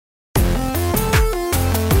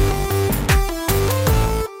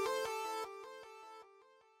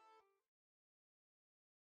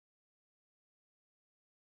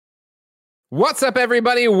What's up,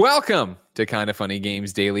 everybody? Welcome to Kind of Funny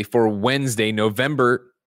Games Daily for Wednesday,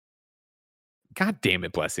 November. God damn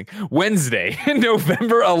it, Blessing. Wednesday,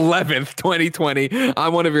 November 11th, 2020.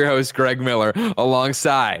 I'm one of your hosts, Greg Miller,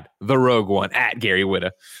 alongside the Rogue One at Gary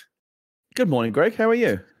Whitta. Good morning, Greg. How are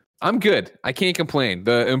you? I'm good. I can't complain.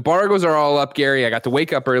 The embargoes are all up, Gary. I got to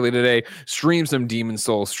wake up early today, stream some Demon's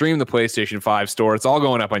Souls, stream the PlayStation 5 store. It's all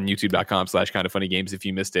going up on youtube.com/kindoffunnygames if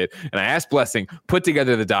you missed it. And I asked Blessing, put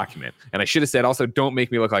together the document. And I should have said, also, don't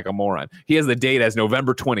make me look like a moron. He has the date as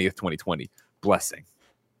November 20th, 2020. Blessing.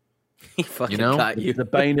 He fucking got you. The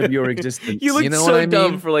bane of your existence. You looked so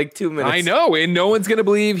dumb for like 2 minutes. I know, and no one's going to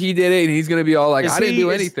believe he did it, and he's going to be all like, I didn't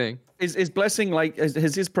do anything. Is Blessing like, has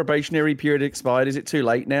his probationary period expired? Is it too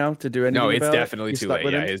late now to do anything? No, it's about definitely too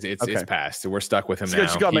late. Yeah, it's Okay. past. So we're stuck with him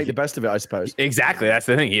now. You got to make the best of it, I suppose. Exactly. That's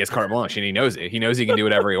the thing. He has carte blanche, and he knows it. He knows he can do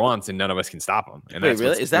whatever he wants, and none of us can stop him. And Wait, that's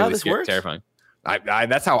really? Is that how this works? Terrifying.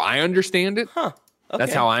 That's how I understand it. Huh. Okay.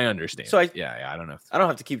 That's how I understand So it. I don't know. I don't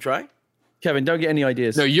have to keep trying? Kevin, don't get any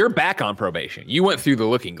ideas. No, you're back on probation. You went through the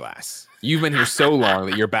looking glass. You've been here so long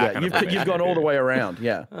that you're back on probation. You've gone all the way around.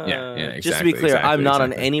 Yeah. Exactly. Just to be clear, I'm not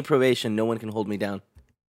on any probation. No one can hold me down.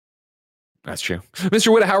 That's true. Mr.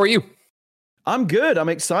 Whitta, how are you? I'm good. I'm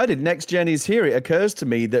excited. Next gen is here. It occurs to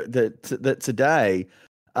me that today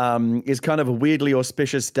is kind of a weirdly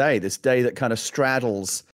auspicious day. This day that kind of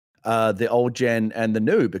straddles the old gen and the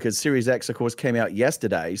new, because Series X, of course, came out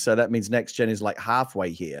yesterday. So that means next gen is like halfway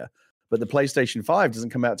here. But the PlayStation 5 doesn't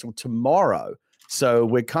come out till tomorrow. So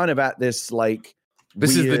we're kind of at this like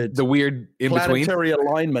this is the weird in between planetary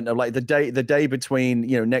alignment of like the day between,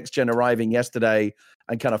 you know, next gen arriving yesterday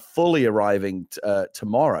and kind of fully arriving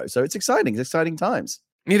tomorrow. So it's exciting. It's exciting times.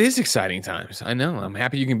 It is exciting times. I know. I'm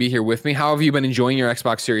happy you can be here with me. How have you been enjoying your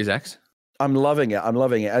Xbox Series X? I'm loving it.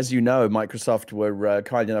 As you know, Microsoft were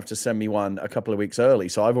kind enough to send me one a couple of weeks early.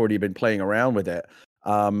 So I've already been playing around with it.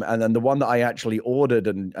 And then the one that I actually ordered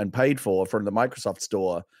and paid for from the Microsoft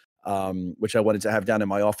store, which I wanted to have down in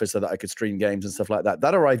my office so that I could stream games and stuff like that,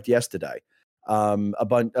 that arrived yesterday. With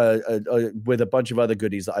a bunch of other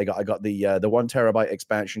goodies that I got. I got the 1 terabyte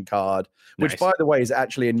expansion card, which, by the way, is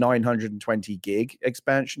actually a 920 gig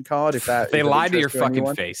expansion card. If that they lied to your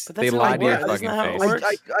fucking face. They lied to your fucking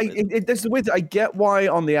face. This is weird. I get why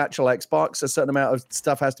on the actual Xbox a certain amount of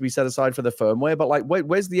stuff has to be set aside for the firmware, but like,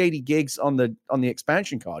 where's the 80 gigs on the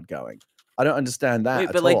expansion card going? I don't understand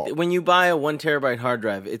that. But like when you buy a 1 terabyte hard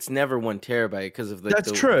drive, it's never 1 terabyte because of the.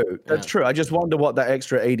 That's true. That's true. I just wonder what that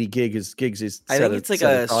extra 80 gigs is. I think it's like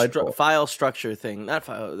a file structure thing, not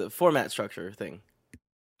the format structure thing.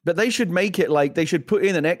 But they should make it like they should put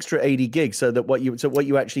in an extra 80 gigs so that what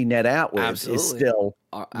you actually net out with is still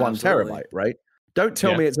 1 terabyte, right? Don't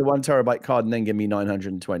tell me it's a 1 terabyte card and then give me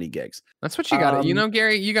 920 gigs. That's what you got to,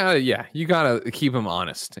 Gary, you got to keep them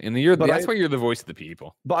honest. And that's why you're the voice of the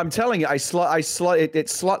people. But I'm telling you, it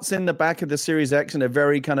slots in the back of the Series X in a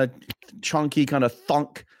very kind of chunky kind of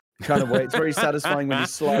thunk kind of way. It's very satisfying when you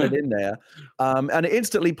slide it in there. And it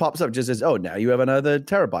instantly pops up, just says, oh, now you have another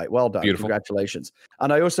terabyte. Well done. Beautiful. Congratulations.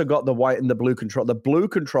 And I also got the white and the blue control. The blue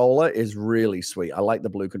controller is really sweet. I like the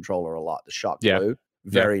blue controller a lot. The Shock Blue.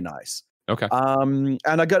 Very nice. Okay. And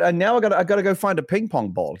now I got to go find a ping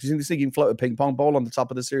pong ball. Do you think you can float a ping pong ball on the top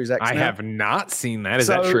of the Series X? I have not seen that. Is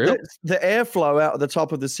that true? The airflow out of the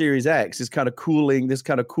top of the Series X is kind of cooling this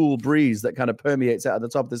kind of cool breeze that kind of permeates out of the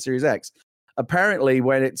top of the Series X. Apparently,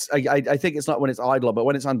 when it's I think it's not when it's idle, but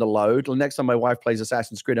when it's under load. Next time my wife plays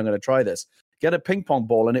Assassin's Creed, I'm going to try this. Get a ping pong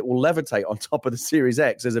ball and it will levitate on top of the Series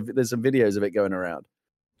X. There's some videos of it going around.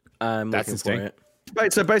 I'm looking for it.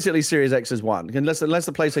 So basically, Series X is one. Unless the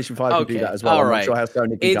PlayStation 5 can do that as well. All I'm right. not sure how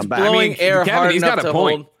Sony can come back. Blowing air Kevin, hard he's enough got a to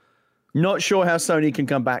point. hold. Not sure how Sony can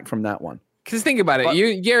come back from that one. Because think about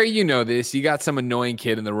it, Gary, you know this. You got some annoying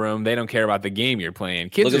kid in the room. They don't care about the game you're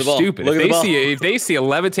playing. Kids are stupid. If they see a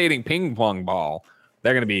levitating ping pong ball,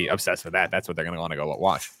 they're going to be obsessed with that. That's what they're going to want to go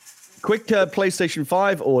watch. Quick PlayStation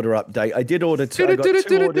 5 order update. I did order two. I got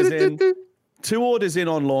 2 orders in. 2 orders in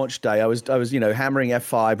on launch day. I was hammering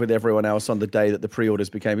F5 with everyone else on the day that the pre-orders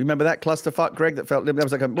became. Remember that clusterfuck, Greg? That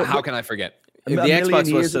was like how can I forget? The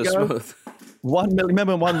Xbox was so smooth. 1 million.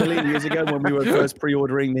 Remember 1 million years ago when we were first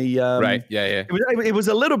pre-ordering the right? Yeah. It was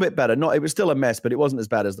a little bit better. It was still a mess, but it wasn't as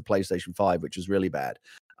bad as the PlayStation 5, which was really bad.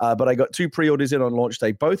 But I got 2 pre-orders in on launch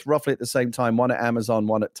day, both roughly at the same time. One at Amazon,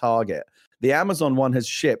 one at Target. The Amazon one has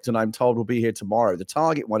shipped, and I'm told will be here tomorrow. The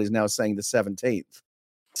Target one is now saying the 17th.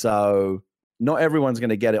 So not everyone's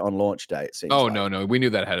going to get it on launch day, it seems. Oh, like. no. We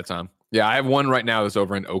knew that ahead of time. Yeah, I have one right now that's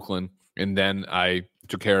over in Oakland, and then I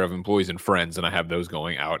took care of employees and friends, and I have those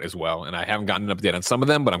going out as well. And I haven't gotten an update on some of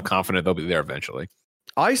them, but I'm confident they'll be there eventually.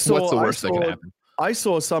 What's the worst that can happen? I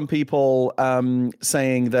saw some people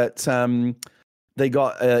saying that they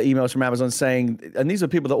got emails from Amazon saying, and these are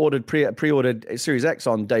people that ordered pre-ordered Series X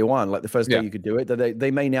on day one, like the first day you could do it, that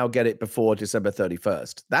they may now get it before December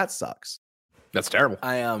 31st. That sucks. That's terrible.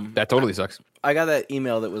 That totally sucks. I got that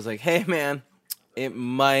email that was like, "Hey man, it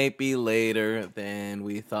might be later than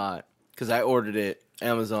we thought," because I ordered it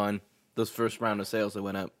Amazon. Those first round of sales that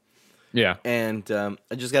went up. Yeah, and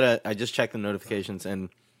I just checked the notifications, and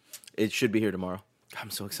it should be here tomorrow.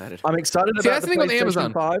 I'm so excited. I'm excited about the thing with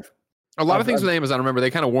Amazon 5. A lot of things with Amazon, remember,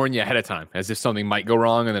 they kind of warn you ahead of time as if something might go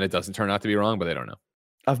wrong, and then it doesn't turn out to be wrong, but they don't know.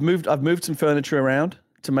 I've moved some furniture around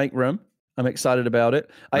to make room. I'm excited about it.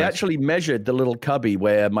 Nice. I actually measured the little cubby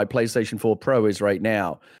where my PlayStation 4 Pro is right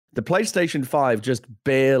now. The PlayStation 5 just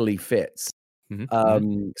barely fits.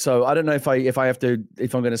 So I don't know if I'm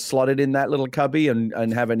going to slot it in that little cubby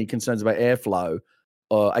and have any concerns about airflow.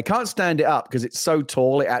 I can't stand it up because it's so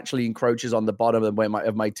tall. It actually encroaches on the bottom of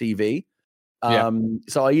my TV.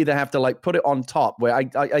 So I either have to like put it on top where I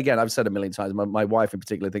again, I've said a million times, my wife in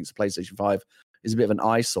particular thinks the PlayStation 5 is a bit of an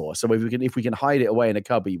eyesore. So if we can hide it away in a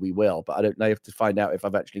cubby, we will. But I don't know. I have to find out if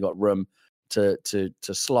I've actually got room to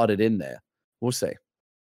slot it in there. We'll see.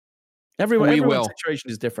 Everyone's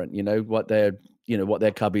situation is different. You know what their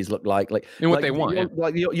cubbies look like and what they want.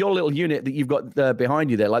 Like your little unit that you've got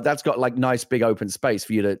behind you there, like that's got like nice big open space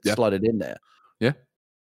for you to slot it in there. Yeah.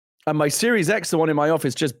 And my Series X, the one in my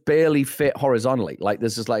office, just barely fit horizontally. Like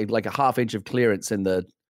there's just like a half inch of clearance in the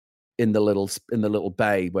little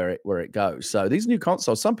bay where it goes. So these new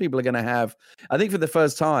consoles, some people are going to have, I think for the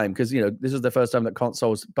first time, because this is the first time that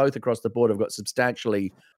consoles both across the board have got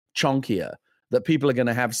substantially chunkier, that people are going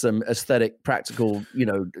to have some aesthetic, practical,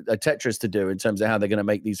 a Tetris to do in terms of how they're going to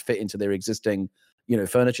make these fit into their existing,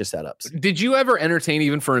 furniture setups. Did you ever entertain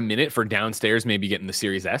even for a minute for downstairs maybe getting the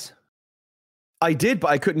Series S? I did, but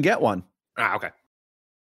I couldn't get one. Ah, okay.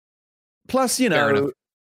 Plus,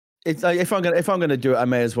 it's if I'm gonna do it, I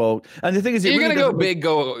may as well. And the thing is, you're gonna go big.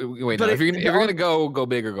 If you're gonna go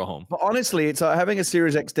big or go home. But honestly, it's having a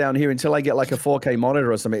Series X down here until I get like a 4K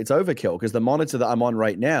monitor or something. It's overkill because the monitor that I'm on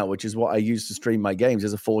right now, which is what I use to stream my games,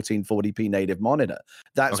 is a 1440p native monitor.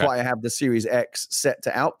 That's why I have the Series X set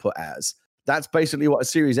to output as. That's basically what a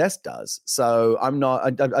Series S does. So I'm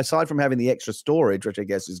not, aside from having the extra storage, which I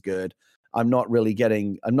guess is good. I'm not really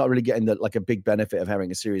getting a big benefit of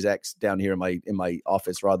having a Series X down here in my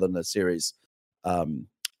office rather than a Series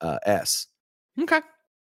S. Okay.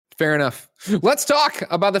 Fair enough. Let's talk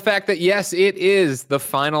about the fact that, yes, it is the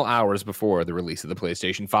final hours before the release of the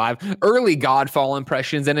PlayStation 5. Early Godfall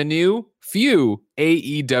impressions and a few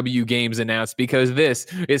AEW games announced, because this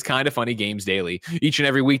is Kind of Funny Games Daily. Each and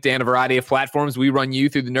every weekday on a variety of platforms, we run you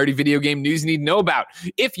through the nerdy video game news you need to know about.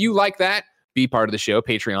 If you like that, be part of the show,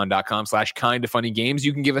 patreon.com/kindoffunnygames.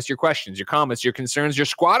 You can give us your questions, your comments, your concerns, your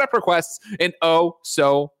squad up requests, and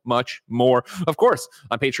so much more. Of course,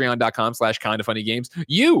 on patreon.com/kindoffunnygames,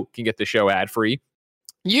 you can get the show ad-free.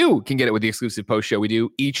 You can get it with the exclusive post show we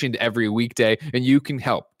do each and every weekday, and you can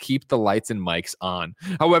help keep the lights and mics on.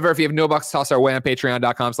 However, if you have no bucks to toss our way on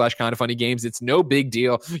patreon.com/kindoffunnygames, it's no big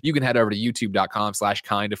deal. You can head over to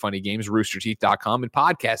youtube.com/kindoffunnygames, roosterteeth.com, and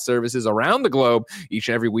podcast services around the globe each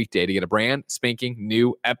and every weekday to get a brand spanking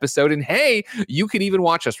new episode. And hey, you can even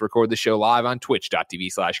watch us record the show live on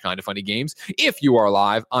twitch.tv/kindoffunnygames. If you are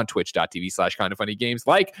live on twitch.tv/kindoffunnygames,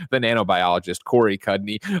 like the nanobiologist Corey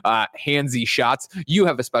Cudney, handsy shots, you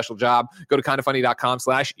have a special job. Go to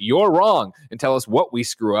kindoffunny.com/you're wrong and tell us what we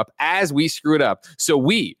screw up as we screw it up, so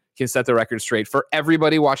we can set the record straight for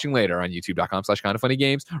everybody watching later on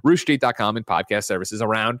youtube.com/kindoffunnygames, roosterteeth.com, and podcast services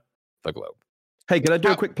around the globe. Hey, can I do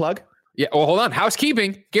a quick plug? Yeah. Well, hold on.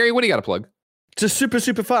 Housekeeping. Gary, what do you got to plug? Just super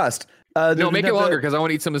fast. No, make it longer because I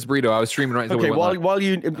want to eat some of this burrito. I was streaming right. Okay. While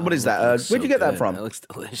you, what is that? Where'd you get that from? That looks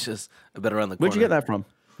delicious. I bet around the corner. Where'd you get that from?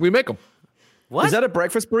 We make them. What? Is that a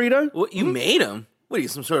breakfast burrito? What, you made them? What are you,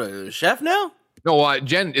 some sort of chef now? No,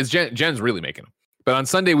 Jen's really making them. But on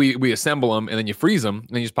Sunday we assemble them and then you freeze them and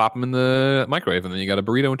then you just pop them in the microwave and then you got a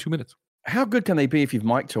burrito in 2 minutes. How good can they be if you've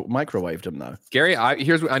microwaved them though? Gary, I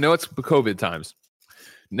know it's COVID times.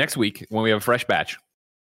 Next week when we have a fresh batch,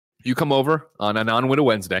 you come over on a non-winter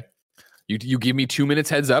Wednesday. You give me 2 minutes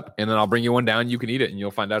heads up and then I'll bring you one down. You can eat it and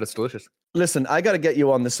you'll find out it's delicious. Listen, I got to get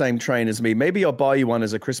you on the same train as me. Maybe I'll buy you one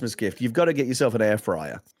as a Christmas gift. You've got to get yourself an air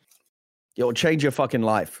fryer. It'll change your fucking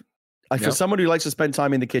life. For someone who likes to spend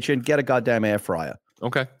time in the kitchen, get a goddamn air fryer.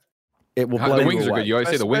 Okay. It will blow the wings you away. are good. You always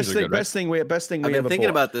say the wings are good, right? Best thing we I've been ever thinking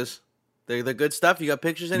bought. about this. They're good stuff. You got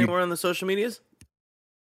pictures anywhere on the social medias?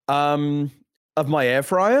 Of my air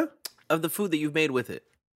fryer? Of the food that you've made with it.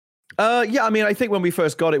 Yeah, I mean, I think when we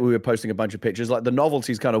first got it, we were posting a bunch of pictures. Like the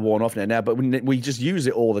novelty's kind of worn off now, but we just use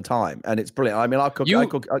it all the time, and it's brilliant. I mean, I'll cook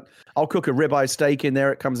a ribeye steak in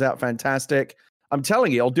there. It comes out fantastic. I'm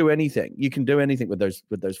telling you, I'll do anything. You can do anything with those.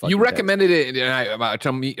 You recommended it,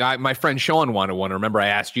 and my friend Sean wanted one. Remember, I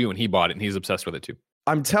asked you, and he bought it, and he's obsessed with it too.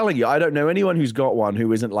 I'm telling you, I don't know anyone who's got one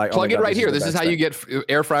who isn't like. Plug it right here. This is how you get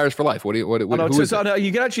air fryers for life. What is it?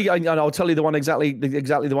 You can actually. I'll tell you the one exactly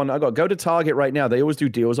the one I got. Go to Target right now. They always do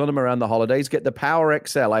deals on them around the holidays. Get the Power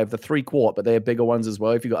XL. I have the 3-quart, but they have bigger ones as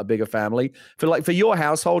well. If you've got a bigger family, for your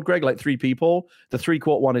household, Greg, like 3 people, the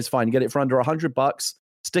 3-quart one is fine. You get it for under $100.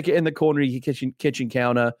 Stick it in the corner of your kitchen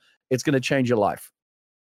counter. It's going to change your life.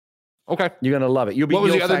 Okay, you're going to love it. What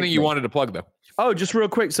was the other thing you wanted to plug though? Oh, just real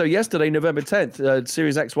quick. So yesterday, November 10th,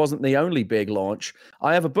 Series X wasn't the only big launch.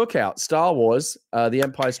 I have a book out, Star Wars, The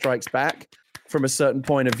Empire Strikes Back, from a certain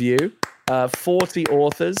point of view. 40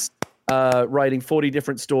 authors writing 40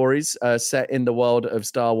 different stories set in the world of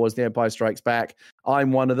Star Wars, The Empire Strikes Back.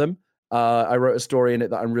 I'm one of them. I wrote a story in it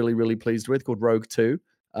that I'm really, really pleased with called Rogue 2,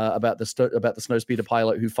 about the snowspeeder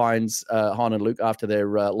pilot who finds Han and Luke after they're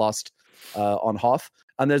lost on Hoth.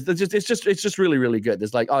 And it's just really, really good.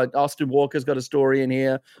 There's like Austin Walker's got a story in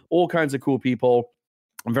here, all kinds of cool people.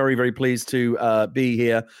 I'm very, very pleased to be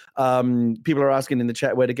here. People are asking in the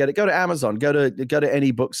chat where to get it. Go to Amazon. Go to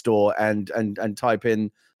any bookstore and type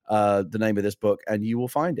in the name of this book, and you will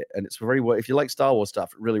find it. And it's if you like Star Wars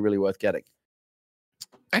stuff, really, really worth getting.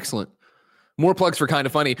 Excellent. More plugs for Kind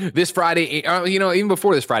of Funny this Friday. Even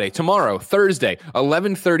before this Friday, tomorrow, Thursday,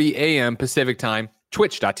 11:30 a.m. Pacific time.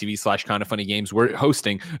 Twitch.tv/kindoffunnygames. We're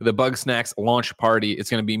hosting the Bugsnax launch party. It's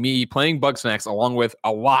going to be me playing Bugsnax along with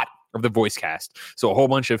a lot of the voice cast. So a whole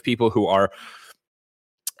bunch of people who are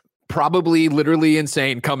probably literally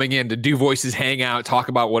insane coming in to do voices, hang out, talk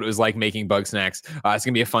about what it was like making Bugsnax. It's going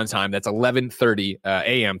to be a fun time. That's 11:30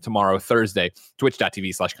 a.m. tomorrow, Thursday,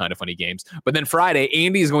 twitch.tv/kindoffunnygames. But then Friday,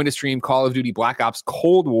 Andy is going to stream Call of Duty Black Ops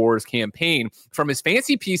Cold War's campaign from his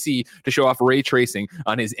fancy PC to show off ray tracing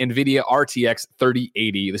on his NVIDIA RTX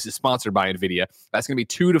 3080. This is sponsored by NVIDIA. That's going to be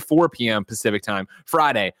 2 to 4 p.m. Pacific time,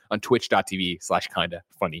 Friday on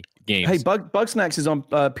twitch.tv/kindoffunnygames. Hey, Bugsnax is on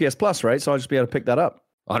PS Plus, right? So I'll just be able to pick that up.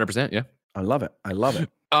 100%, yeah. I love it.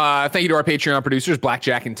 Thank you to our Patreon producers,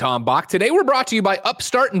 Blackjack and Tom Bach. Today we're brought to you by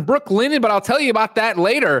Upstart and Brooklinen, but I'll tell you about that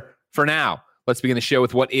later. For now, let's begin the show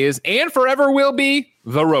with what is and forever will be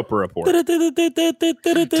the Roper Report. Time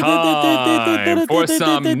for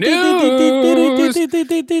some news.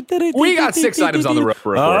 We got 6 items on the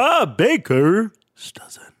Roper Report. Baker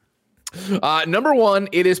doesn't. Number 1,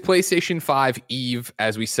 it is PlayStation 5 Eve,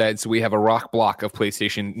 as we said. So we have a rock block of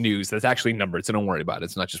PlayStation news that's actually numbered, so don't worry about it.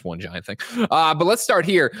 It's not just one giant thing. But let's start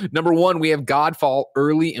here. Number 1, we have Godfall.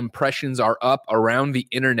 Early impressions are up around the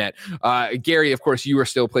internet. Gary, of course, you are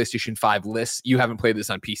still PlayStation 5 lists. You haven't played this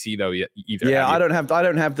on PC though yet either. Yeah, I don't have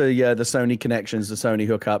the Sony connections, the Sony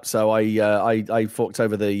hookup. So I forked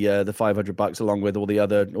over the $500 along with all the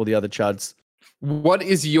other chuds. What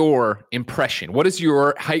is your impression? What is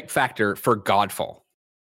your hype factor for Godfall?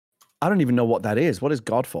 I don't even know what that is. What is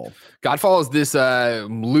Godfall? Godfall is this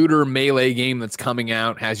looter melee game that's coming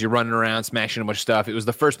out, has you running around, smashing a bunch of stuff. It was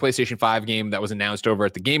the first PlayStation 5 game that was announced over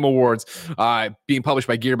at the Game Awards, being published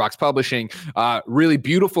by Gearbox Publishing. Really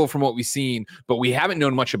beautiful from what we've seen, but we haven't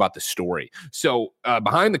known much about the story. So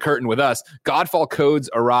behind the curtain with us, Godfall codes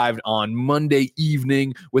arrived on Monday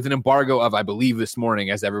evening with an embargo of, I believe, this morning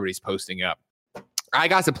as everybody's posting up. I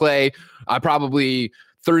got to play probably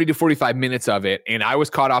 30 to 45 minutes of it, and I was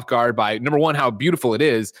caught off guard by, number 1, how beautiful it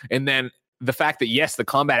is, and then the fact that, yes, the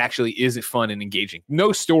combat actually is fun and engaging.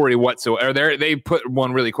 No story whatsoever. They put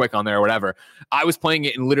one really quick on there or whatever. I was playing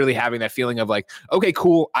it and literally having that feeling of like, okay,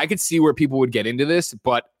 cool, I could see where people would get into this,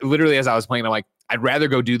 but literally as I was playing, I'm like, I'd rather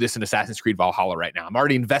go do this in Assassin's Creed Valhalla right now. I'm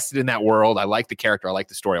already invested in that world. I like the character. I like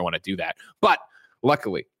the story. I want to do that. But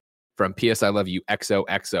luckily, from PS I Love You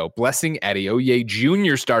XOXO, Blessing Adeoye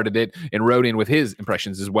Jr. started it and wrote in with his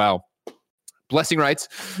impressions as well. Blessing writes,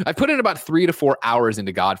 I've put in about 3 to 4 hours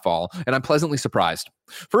into Godfall, and I'm pleasantly surprised.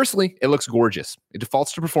 Firstly, it looks gorgeous. It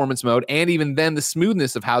defaults to performance mode, and even then, the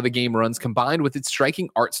smoothness of how the game runs combined with its striking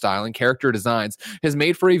art style and character designs has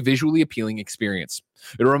made for a visually appealing experience.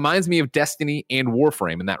 It reminds me of Destiny and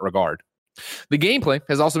Warframe in that regard. The gameplay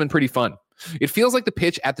has also been pretty fun. It feels like the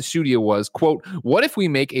pitch at the studio was, quote, what if we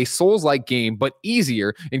make a Souls-like game but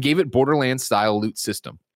easier and gave it Borderlands-style loot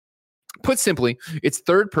system? Put simply, it's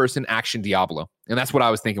third-person action Diablo. And that's what I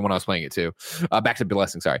was thinking when I was playing it too. Back to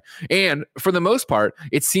Blessing, sorry. And for the most part,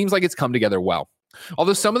 it seems like it's come together well.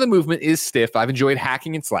 Although some of the movement is stiff, I've enjoyed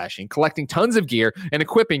hacking and slashing, collecting tons of gear, and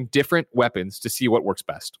equipping different weapons to see what works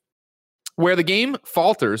best. Where the game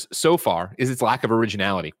falters so far is its lack of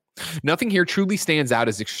originality. Nothing here truly stands out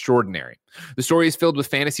as extraordinary. The story is filled with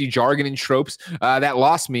fantasy jargon and tropes that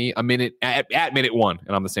lost me a minute at minute one,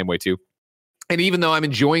 and I'm the same way too. And even though I'm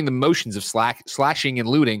enjoying the motions of slashing and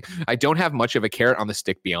looting, I don't have much of a carrot on the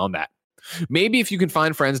stick beyond that. Maybe if you can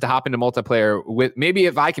find friends to hop into multiplayer with, maybe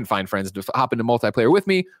if I can find friends to hop into multiplayer with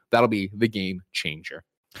me, that'll be the game changer.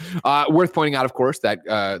 Worth pointing out, of course, that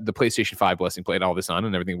the PlayStation 5 blessing played all this on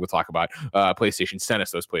and everything we'll talk about. PlayStation sent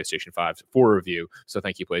us those PlayStation 5s for review, so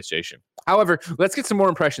thank you, PlayStation. However, let's get some more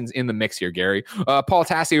impressions in the mix here, Gary. Paul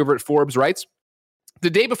Tassi over at Forbes writes, the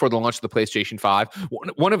day before the launch of the PlayStation 5,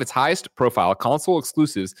 one of its highest profile console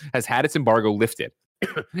exclusives has had its embargo lifted.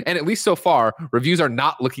 And at least so far, reviews are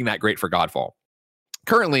not looking that great for Godfall.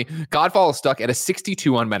 Currently, Godfall is stuck at a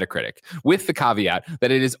 62 on Metacritic, with the caveat that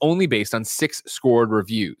it is only based on 6 scored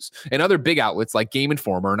reviews. And other big outlets like Game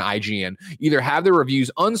Informer and IGN either have their reviews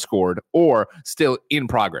unscored or still in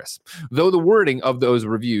progress, though the wording of those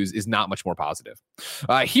reviews is not much more positive.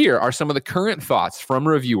 Here are some of the current thoughts from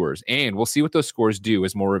reviewers, and we'll see what those scores do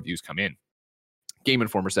as more reviews come in. Game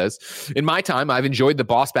Informer says, in my time, I've enjoyed the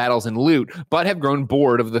boss battles and loot, but have grown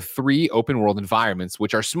bored of the 3 open world environments,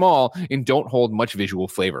 which are small and don't hold much visual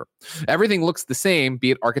flavor. Everything looks the same,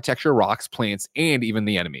 be it architecture, rocks, plants, and even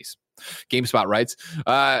the enemies. GameSpot writes,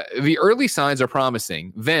 the early signs are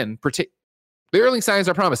promising then, particularly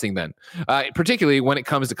when it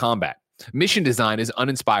comes to combat. Mission design is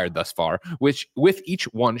uninspired thus far, which with each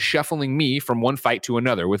one shuffling me from one fight to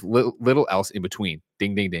another with little else in between.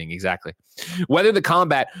 Ding, ding, ding. Exactly. Whether the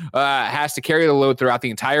combat has to carry the load throughout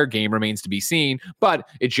the entire game remains to be seen, but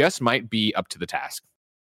it just might be up to the task.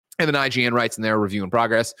 And then IGN writes in their review in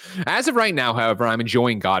progress, as of right now, however, I'm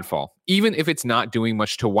enjoying Godfall, even if it's not doing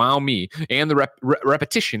much to wow me, and the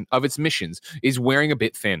repetition of its missions is wearing a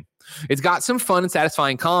bit thin. It's got some fun and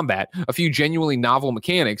satisfying combat, a few genuinely novel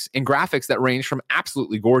mechanics, and graphics that range from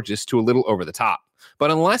absolutely gorgeous to a little over the top.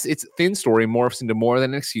 But unless its thin story morphs into more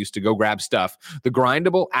than an excuse to go grab stuff, the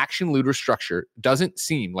grindable action looter structure doesn't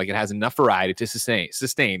seem like it has enough variety to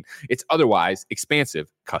sustain its otherwise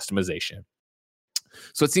expansive customization.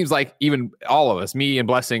 So it seems like even all of us, me and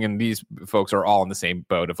Blessing and these folks, are all in the same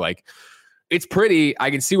boat of like, it's pretty. I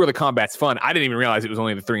can see where the combat's fun. I didn't even realize it was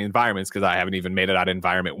only the 3 environments because I haven't even made it out of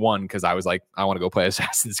environment 1 because I was like, I want to go play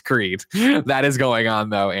Assassin's Creed. That is going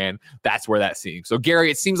on though, and that's where that seems. So Gary,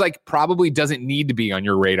 it seems like probably doesn't need to be on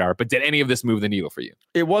your radar, but did any of this move the needle for you?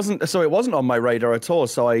 It wasn't on my radar at all.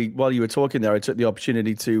 So while you were talking there, I took the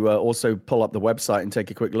opportunity to also pull up the website and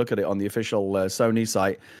take a quick look at it on the official Sony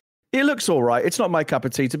site. It looks all right. It's not my cup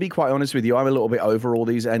of tea, to be quite honest with you. I'm a little bit over all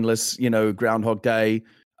these endless, Groundhog Day,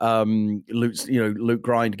 loot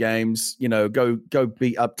grind games. Go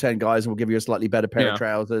beat up 10 guys and we'll give you a slightly better pair of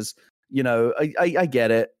trousers. I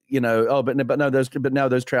get it. But now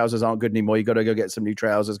those trousers aren't good anymore. You got to go get some new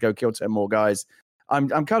trousers. Go kill 10 more guys. I'm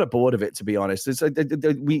kind of bored of it, to be honest.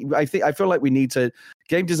 I feel like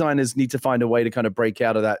game designers need to find a way to kind of break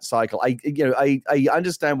out of that cycle. I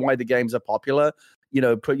understand why the games are popular.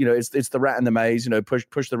 It's the rat in the maze.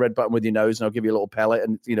 Push the red button with your nose, and I'll give you a little pellet.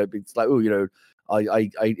 And it's like,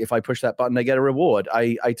 if I push that button, I get a reward.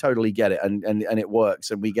 I totally get it, and it works.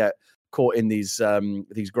 And we get caught in these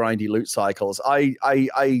grindy loot cycles. I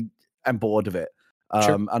am bored of it,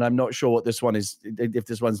 Sure. And I'm not sure what this one is. If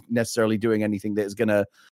this one's necessarily doing anything that is going to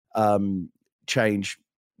change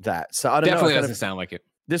that. So I don't know. Definitely doesn't sound like it.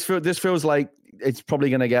 This feels like it's probably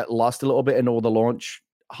going to get lost a little bit in all the launch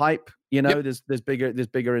hype. Yep. There's bigger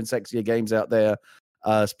and sexier games out there,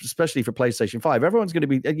 especially for PlayStation 5. Everyone's going to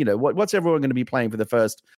be, what's everyone going to be playing for the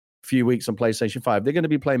first few weeks on PlayStation 5? They're going to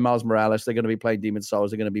be playing Miles Morales. They're going to be playing Demon's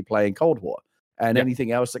Souls. They're going to be playing Cold War. And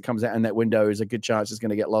anything else that comes out in that window is a good chance it's going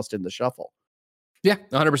to get lost in the shuffle. Yeah,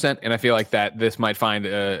 100%. And I feel like that this might find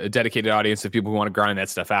a dedicated audience of people who want to grind that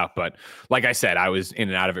stuff out. But like I said, I was in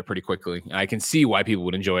and out of it pretty quickly. I can see why people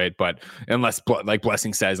would enjoy it. But unless, like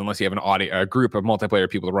Blessing says, unless you have a group of multiplayer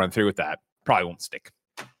people to run through with that, probably won't stick.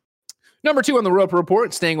 Number 2 on the Roper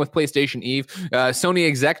Report, staying with PlayStation Eve, Sony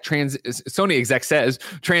exec says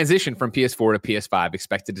transition from PS4 to PS5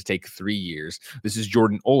 expected to take 3 years. This is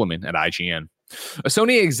Jordan Oloman at IGN. A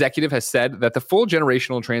Sony executive has said that the full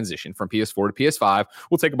generational transition from PS4 to PS5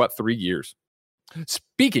 will take about 3 years.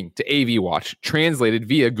 Speaking to AV Watch, translated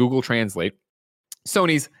via Google Translate,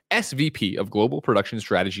 Sony's SVP of Global Production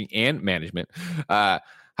Strategy and Management,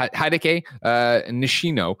 Hideki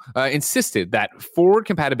Nishino, insisted that forward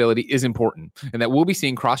compatibility is important and that we'll be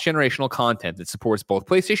seeing cross-generational content that supports both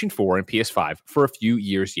PlayStation 4 and PS5 for a few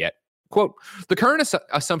years yet. Quote, the current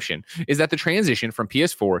assumption is that the transition from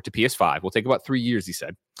PS4 to PS5 will take about 3 years, he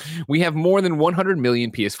said. We have more than 100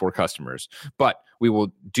 million PS4 customers, but we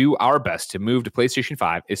will do our best to move to PlayStation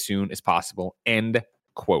 5 as soon as possible. End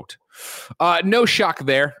quote. No shock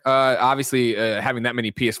there. Obviously, having that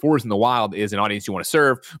many PS4s in the wild is an audience you want to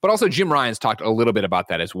serve, but also Jim Ryan's talked a little bit about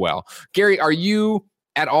that as well. Gary, are you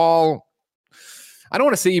at all... I don't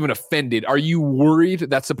want to say even offended. Are you worried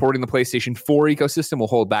that supporting the PlayStation 4 ecosystem will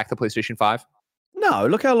hold back the PlayStation 5? No,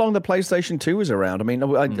 look how long the PlayStation 2 was around. I mean,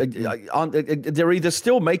 they're either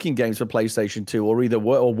still making games for PlayStation 2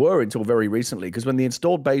 or were until very recently. Because when the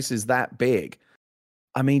installed base is that big,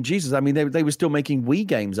 I mean, Jesus, I mean, they were still making Wii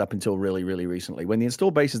games up until really, really recently. When the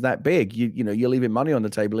installed base is that big, you're leaving money on the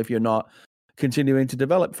table if you're not continuing to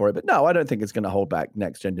develop for it. But no, I don't think it's going to hold back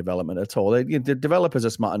next gen development at all. The developers are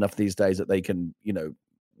smart enough these days that they can,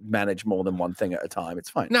 manage more than one thing at a time. It's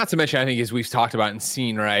fine. Not to mention, I think, as we've talked about and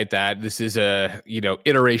seen, right, that this is a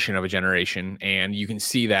iteration of a generation, and you can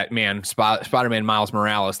see that, man, Spider-Man Miles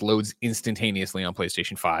Morales loads instantaneously on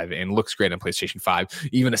PlayStation 5 and looks great on PlayStation 5.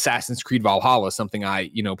 Even Assassin's Creed Valhalla, something I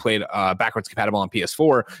played backwards compatible on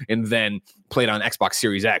PS4 and then played on Xbox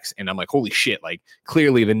Series X, and I'm like, holy shit, like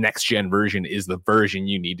clearly the next gen version is the version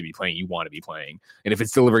you need to be playing, you want to be playing. And if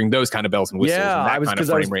it's delivering those kind of bells and whistles and that kind of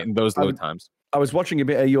frame rate and those load times. I was watching a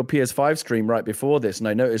bit of your PS5 stream right before this, and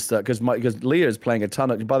I noticed that because Leah's playing a ton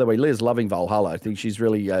of. By the way, Leah's loving Valhalla. I think she's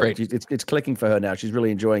really it's clicking for her now. She's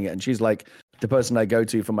really enjoying it, and she's like the person I go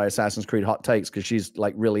to for my Assassin's Creed hot takes because she's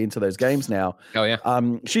like really into those games now. Oh yeah.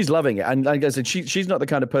 She's loving it, and like I said, she's not the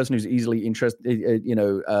kind of person who's easily impressed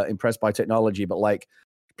by technology, but like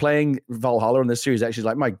playing Valhalla in this series, actually,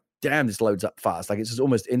 like my damn, this loads up fast. Like it's just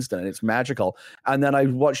almost instant and it's magical. And then I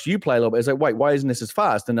watched you play a little bit. It's like, wait, why isn't this as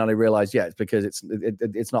fast? And then I realized, yeah, it's because it's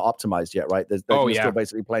not optimized yet, right? You're still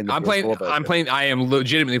basically playing the PS4 version. I am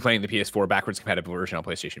legitimately playing the PS4 backwards compatible version on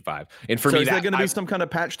PlayStation 5. And for so me, is there going to be some kind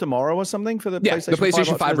of patch tomorrow or something for the PlayStation 5? The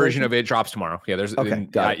PlayStation 5 version of it drops tomorrow. Yeah, there's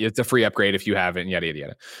it's a free upgrade if you have it, and yada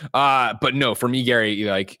yada yada. But no, for me, Gary,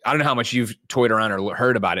 like I don't know how much you've toyed around or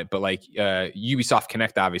heard about it, but like Ubisoft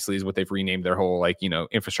Connect obviously is what they've renamed their whole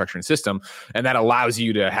infrastructure and system. And that allows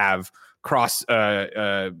you to have cross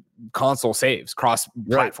console saves, cross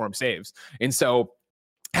platform saves. And so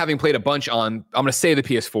having played a bunch on, I'm going to say the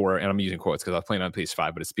PS4, and I'm using quotes because I was playing on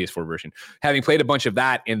PS5, but it's the PS4 version. Having played a bunch of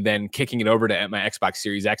that and then kicking it over to my Xbox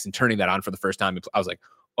Series X and turning that on for the first time, I was like,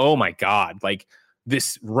 oh my God, like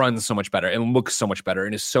this runs so much better and looks so much better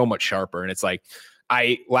and is so much sharper. And it's like,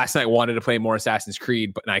 I last night wanted to play more Assassin's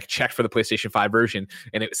Creed, but I checked for the PlayStation 5 version.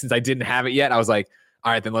 And since I didn't have it yet, I was like,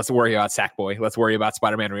 all right, then let's worry about Sackboy. Let's worry about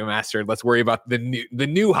Spider-Man Remastered. Let's worry about the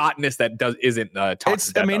new hotness that isn't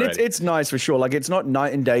toxic. It's nice for sure. Like it's not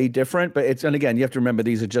night and day different, but and again, you have to remember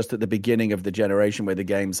these are just at the beginning of the generation where the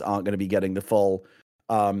games aren't going to be getting the full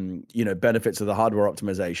benefits of the hardware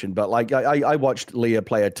optimization. But like I watched Leah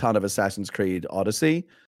play a ton of Assassin's Creed Odyssey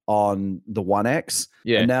on the One X.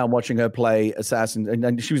 Yeah. And now I'm watching her play Assassin,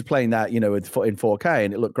 and she was playing that, in 4K,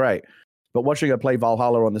 and it looked great. But watching her play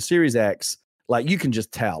Valhalla on the Series X, like you can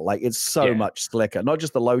just tell, like it's so much slicker. Not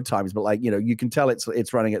just the load times, but like you can tell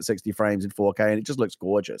it's running at 60 frames in 4K, and it just looks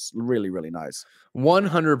gorgeous. Really, really nice.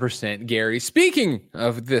 100%, Gary. Speaking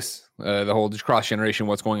of this, the whole cross generation,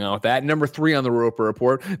 what's going on with that? Number 3 on the Roper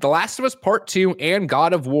Report: The Last of Us Part 2 and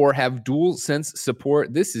God of War have DualSense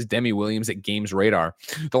support. This is Demi Williams at Games Radar.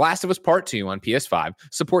 The Last of Us Part 2 on PS5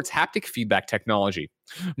 supports haptic feedback technology.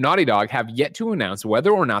 Naughty Dog have yet to announce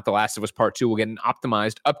whether or not The Last of Us Part 2 will get an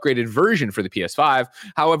optimized, upgraded version for the PS5.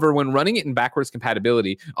 However, when running it in backwards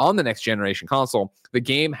compatibility on the next generation console, the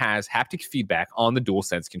game has haptic feedback on the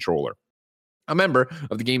DualSense controller. A member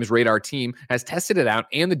of the Games Radar team has tested it out,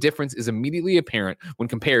 and the difference is immediately apparent when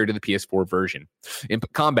compared to the PS4 version. In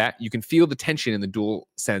combat, you can feel the tension in the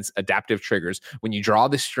DualSense adaptive triggers when you draw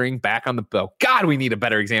the string back on the bow. God, we need a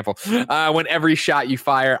better example. When every shot you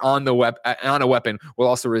fire on a weapon will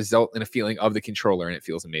also result in a feeling of the controller, and it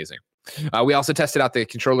feels amazing. We also tested out the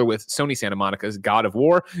controller with Sony Santa Monica's God of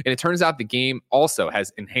War, and it turns out the game also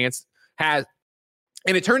has enhanced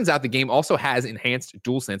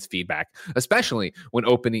DualSense feedback, especially when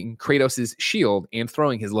opening Kratos' shield and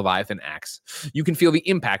throwing his Leviathan axe. You can feel the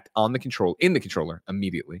impact on the controller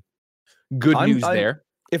immediately. Good news there.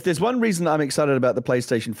 If there's one reason I'm excited about the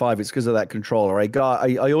PlayStation 5, it's because of that controller.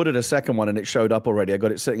 I ordered a second one and it showed up already. I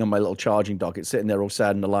got it sitting on my little charging dock. It's sitting there all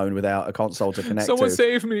sad and alone without a console to connect Someone to.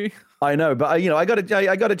 save me. I know, but I got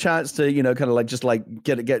a chance to kind of like just like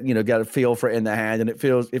get a feel for it in the hand, and it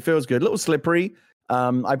feels good. A little slippery.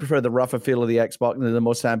 I prefer the rougher feel of the Xbox and the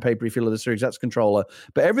more sandpapery feel of the Series X controller.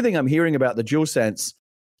 But everything I'm hearing about the DualSense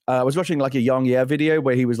I was watching like a Young Yeah video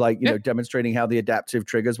where he was like, demonstrating how the adaptive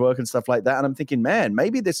triggers work and stuff like that. And I'm thinking, man,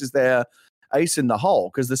 maybe this is their ace in the hole,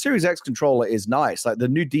 because the Series X controller is nice. Like the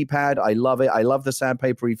new D-pad, I love it. I love the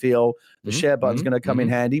sandpapery feel. The share button's going to come in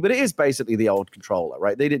handy, but it is basically the old controller,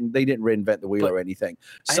 right? They didn't reinvent the wheel or anything.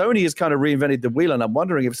 Sony has kind of reinvented the wheel, and I'm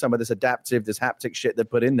wondering if some of this adaptive, this haptic shit they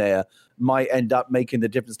put in there might end up making the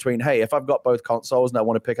difference between, hey, if I've got both consoles and I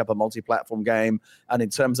want to pick up a multi-platform game, and in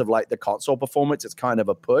terms of like the console performance, it's kind of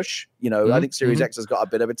a push. I think Series X has got a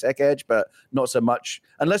bit of a tech edge, but not so much.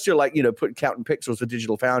 Unless you're like, counting pixels for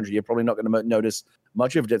Digital Foundry, you're probably not going to notice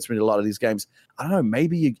much of a difference between a lot of these games. I don't know.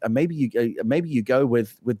 Maybe you go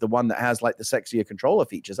with the one that has like the sexier controller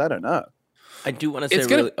features. I don't know. I do want to say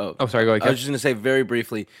sorry. Go ahead. I was just going to say very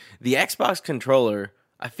briefly, the Xbox controller,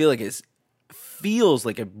 I feel like feels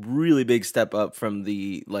like a really big step up from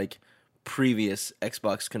the like previous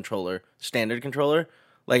Xbox controller, standard controller.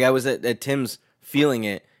 Like I was at Tim's feeling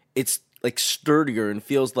it. It's like sturdier and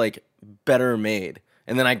feels like better made.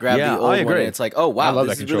 And then I grabbed the old one, and it's like, oh wow,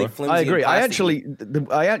 this is really flimsy. I agree. I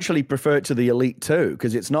actually prefer it to the Elite 2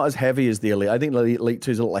 because it's not as heavy as the Elite. I think the Elite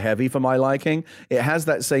 2 is a little heavy for my liking. It has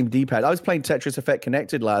that same D-pad. I was playing Tetris Effect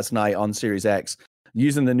Connected last night on Series X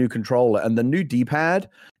using the new controller, and the new D-pad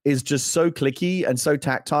is just so clicky and so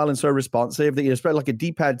tactile and so responsive that it's like a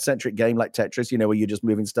D-pad centric game like Tetris, where you're just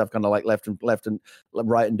moving stuff kind of like left and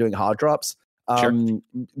right and doing hard drops.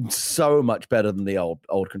 So much better than the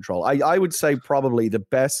old controller. I would say probably the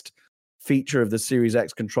best feature of the Series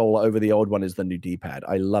X controller over the old one is the new D-pad.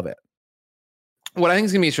 I love it. What I think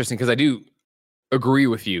is going to be interesting, because I do agree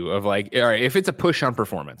with you of like, all right, if it's a push on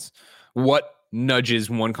performance, what nudges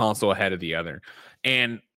one console ahead of the other?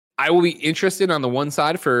 And I will be interested on the one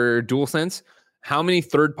side for DualSense, how many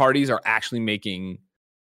third parties are actually making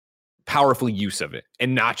powerful use of it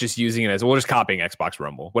and not just using it as, we're just copying Xbox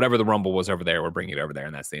Rumble. Whatever the Rumble was over there, we're bringing it over there,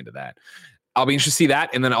 and that's the end of that. I'll be interested to see that.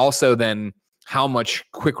 And then also then how much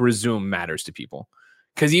quick resume matters to people.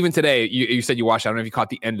 Because even today, you said you watched, I don't know if you caught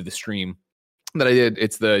the end of the stream that I did.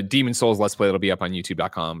 It's the Demon Souls Let's Play. That'll be up on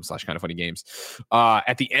youtube.com/kindoffunnygames.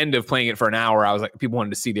 At the end of playing it for an hour, I was like, people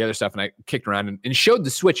wanted to see the other stuff, and I kicked around and showed the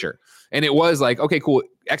switcher. And it was like, okay, cool.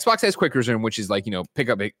 Xbox has quick resume, which is like, pick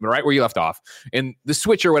up right where you left off. And the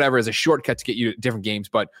switch or whatever is a shortcut to get you to different games,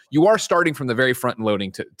 but you are starting from the very front and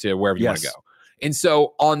loading to wherever you want to go. And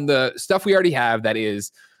so on the stuff we already have, that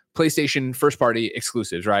is PlayStation first party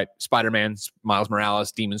exclusives, right? Spider-Man, Miles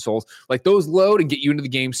Morales, Demon Souls, like those load and get you into the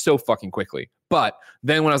game so fucking quickly. But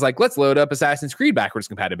then when I was like, let's load up Assassin's Creed backwards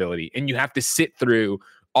compatibility, and you have to sit through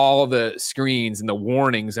all the screens and the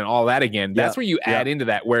warnings and all that again, that's where you add into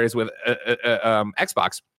that. Whereas with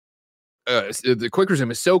Xbox, the quick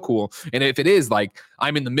resume is so cool. And if it is like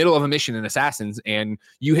I'm in the middle of a mission in Assassins and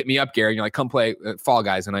you hit me up, Gary, and you're like, come play Fall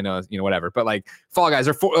Guys, and I know whatever, but like Fall Guys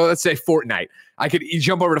or let's say Fortnite, I could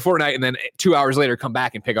jump over to Fortnite and then 2 hours later come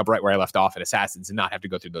back and pick up right where I left off at Assassins and not have to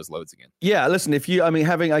go through those loads again. Yeah, listen, I need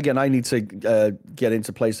to get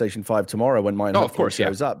into PlayStation 5 tomorrow when mine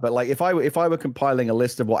shows up. But like if I were compiling a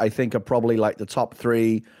list of what I think are probably like the top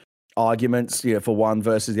 3 arguments, for one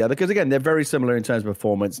versus the other, because again, they're very similar in terms of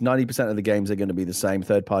performance. 90% of the games are going to be the same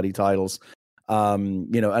third-party titles.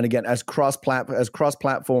 And again, as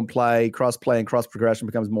cross-platform play, cross-play and cross-progression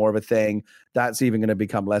becomes more of a thing, that's even going to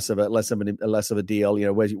become less of a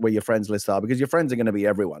deal. Where your friends list are, because your friends are going to be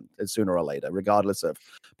everyone sooner or later, regardless of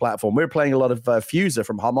platform. We're playing a lot of Fuser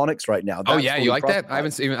from Harmonix right now. That's you like that? I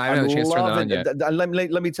haven't had a chance to turn that on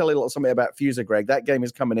yet. Let me tell you a little something about Fuser, Greg. That game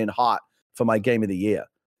is coming in hot for my game of the year.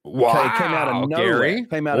 Wow, it came out of nowhere.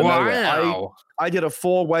 Gary. Nowhere. I did a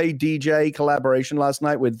 4-way DJ collaboration last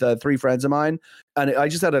night with 3 friends of mine, and I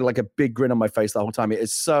just had a big grin on my face the whole time. It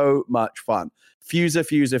is so much fun.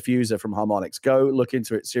 Fuser from Harmonix. Go look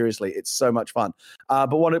into it seriously. It's so much fun.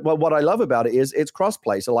 But what I love about it is it's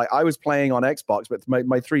crossplay. So like I was playing on Xbox, but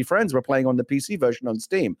my 3 friends were playing on the PC version on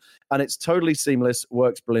Steam, and it's totally seamless.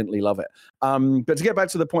 Works brilliantly. Love it. But to get back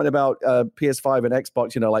to the point about PS5 and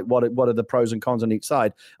Xbox, like what are the pros and cons on each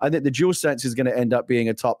side? I think the DualSense is going to end up being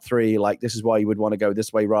a top 3. Like this is why you would want to go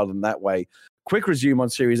this way rather than that way. Quick resume on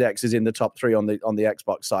Series X is in the top 3 on the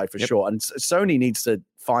Xbox side for sure, and Sony needs to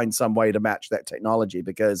find some way to match that technology,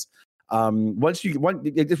 because it's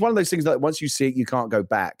one of those things that once you see it, you can't go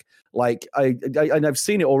back. Like I've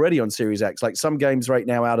seen it already on Series X. Like some games right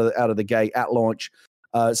now out of the gate at launch,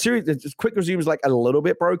 quick resume is like a little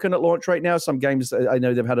bit broken at launch right now. Some games I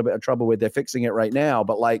know they've had a bit of trouble with. They're fixing it right now,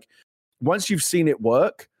 but like once you've seen it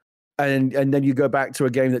work. And then you go back to a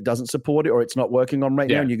game that doesn't support it or it's not working on right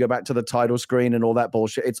now, and you go back to the title screen and all that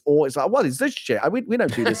bullshit. It's like, what is this shit? We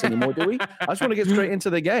don't do this anymore, do we? I just want to get straight into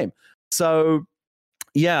the game. So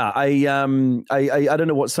Yeah, I don't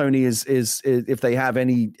know what Sony is if they have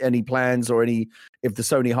any plans or if the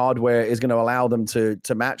Sony hardware is going to allow them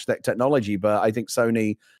to match that technology. But I think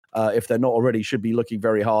Sony, if they're not already, should be looking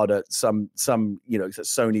very hard at some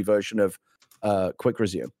Sony version of Quick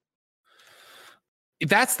Resume.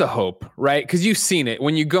 That's the hope, right? Because you've seen it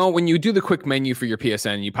when you do the quick menu for your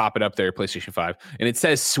PSN, you pop it up there, PlayStation 5, and it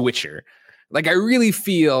says switcher. Like, I really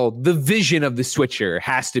feel the vision of the switcher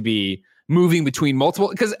has to be moving between multiple,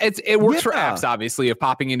 because it works for apps, obviously, of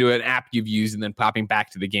popping into an app you've used and then popping back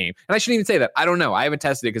to the game. And I shouldn't even say that. I don't know. I haven't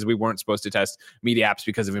tested it because we weren't supposed to test media apps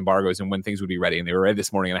because of embargoes and when things would be ready. And they were ready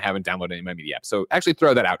this morning, and I haven't downloaded any of my media apps. So actually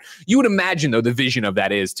throw that out. You would imagine, though, the vision of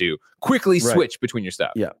that is to quickly switch between your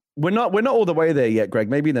stuff. Yeah. We're not all the way there yet, Greg.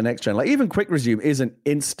 Maybe in the next gen. Like, even Quick Resume isn't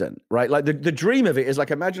instant, right? Like the dream of it is,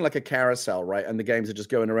 like, imagine like a carousel, right? And the games are just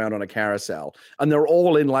going around on a carousel and they're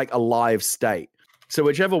all in like a live state. So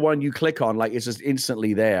whichever one you click on, like, it's just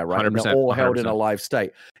instantly there, right? And they're all held 100%. In a live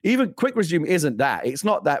state. Even Quick Resume isn't that. It's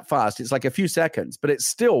not that fast. It's like a few seconds, but it's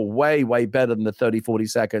still way, way better than the 30, 40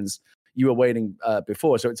 seconds you were waiting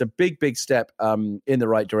before. So it's a big, big step in the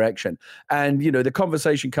right direction. And, the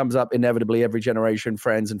conversation comes up inevitably every generation.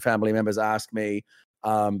 Friends and family members ask me,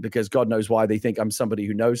 because God knows why they think I'm somebody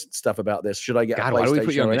who knows stuff about this. Should I get a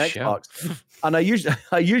PlayStation or an Xbox? And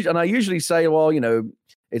I usually say, well,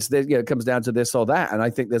 it's this, it comes down to this or that. And I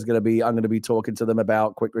think I'm going to be talking to them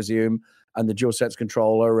about Quick Resume and the DualSense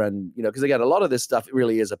controller. And, because again, a lot of this stuff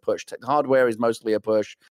really is a push. Hardware is mostly a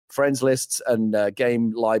push. Friends lists and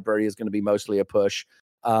game library is going to be mostly a push.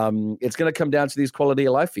 It's going to come down to these quality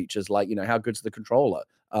of life features, like, how good's the controller?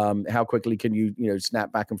 How quickly can you,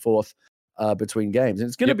 snap back and forth between games? And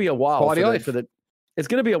it's going to be a while it's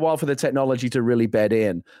going to be a while for the technology to really bed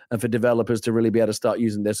in and for developers to really be able to start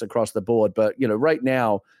using this across the board. But, right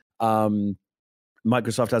now,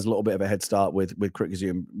 Microsoft has a little bit of a head start with Quick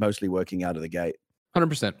Resume mostly working out of the gate.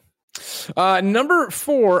 100%. Number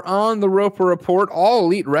 4 on the Roper Report, All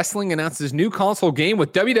Elite Wrestling announces new console game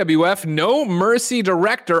with WWF No Mercy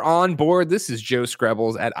director on board. This is Joe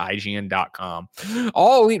Screbbles at IGN.com.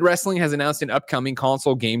 All Elite Wrestling has announced an upcoming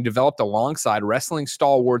console game developed alongside wrestling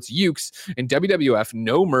stalwarts Yuke's and WWF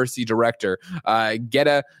No Mercy director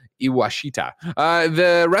Geta Iwashita.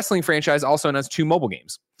 The wrestling franchise also announced 2 mobile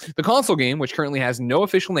games. The console game, which currently has no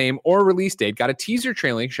official name or release date, got a teaser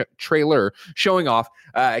trailer showing off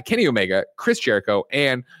Kenny Omega, Chris Jericho,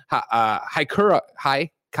 and Hikaru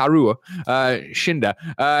Shinda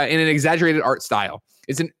in an exaggerated art style.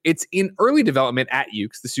 It's in early development at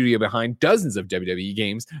Yuke's, the studio behind dozens of WWE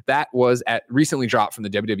games that was recently dropped from the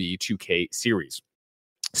WWE 2K series.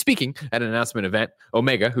 Speaking at an announcement event,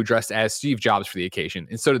 Omega, who dressed as Steve Jobs for the occasion,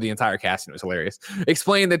 and so did the entire cast, and it was hilarious,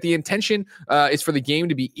 explained that the intention is for the game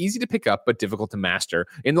to be easy to pick up but difficult to master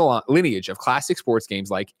in the lineage of classic sports games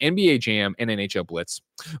like NBA Jam and NHL Blitz.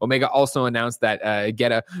 Omega also announced that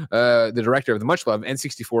Geta, the director of the much-loved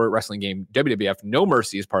N64 wrestling game WWF No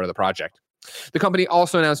Mercy, is part of the project. The company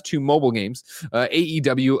also announced 2 mobile games.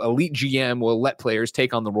 AEW Elite GM will let players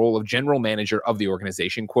take on the role of general manager of the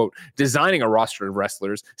organization, quote, designing a roster of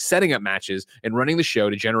wrestlers, setting up matches, and running the show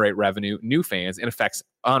to generate revenue, new fans, and effects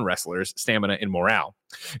on wrestlers' stamina and morale.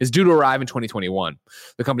 It's due to arrive in 2021.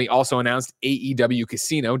 The company also announced AEW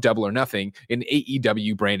Casino Double or Nothing, an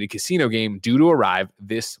AEW branded casino game due to arrive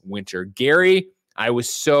this winter. Gary, I was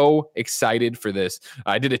so excited for this.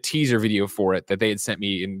 I did a teaser video for it that they had sent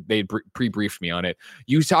me, and they had pre-briefed me on it.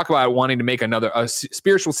 You talk about wanting to make a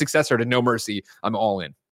spiritual successor to No Mercy. I'm all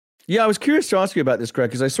in. Yeah, I was curious to ask you about this, Greg,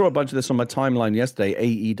 because I saw a bunch of this on my timeline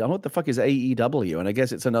yesterday. What the fuck is AEW? And I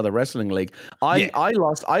guess it's another wrestling league. I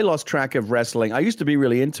lost track of wrestling. I used to be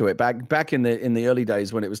really into it back in the early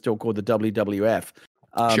days when it was still called the WWF.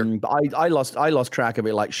 Sure. But I lost track of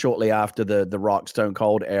it like shortly after the Rock Stone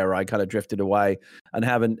Cold era. I kind of drifted away and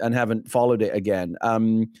haven't followed it again.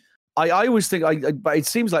 I always think but it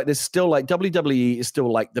seems like there's still like WWE is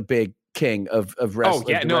still like the big king of wrestling. Oh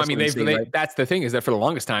yeah, no, I mean right? That's the thing is that for the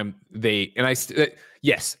longest time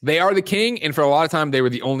yes, they are the king, and for a lot of time they were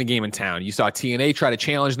the only game in town. You saw TNA try to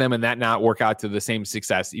challenge them and that not work out to the same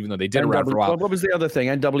success, even though they did around for a while. What was the other thing?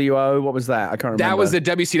 NWO? What was that? I can't remember. That was the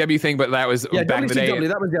WCW thing, but that was back in the day.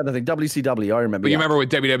 That was the other thing. WCW, I remember. But you remember with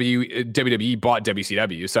WWE bought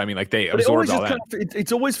WCW, so I mean, like they absorbed all that.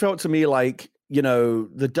 It's always felt to me like,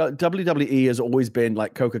 the WWE has always been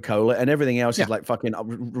like Coca-Cola, and everything else is like fucking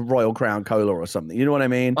Royal Crown Cola or something. You know what I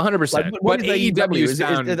mean? 100%. But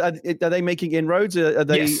AEW are they making inroads? Are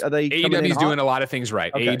they? Yes. Are they? AEW is doing a lot of things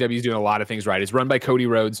right. Okay. AEW is doing a lot of things right. It's run by Cody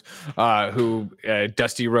Rhodes,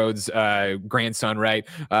 Dusty Rhodes' grandson, right?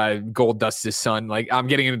 Gold Dust's son. Like, I'm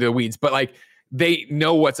getting into the weeds, but like, they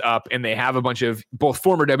know what's up, and they have a bunch of both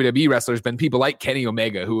former WWE wrestlers, but people like Kenny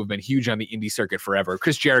Omega, who have been huge on the indie circuit forever.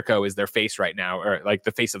 Chris Jericho is their face right now, or like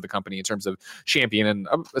the face of the company in terms of champion and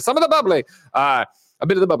some of the bubbly, a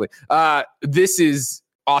bit of the bubbly. This is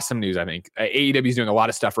awesome news, I think. AEW is doing a lot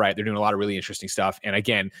of stuff right. They're doing a lot of really interesting stuff. And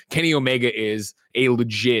again, Kenny Omega is a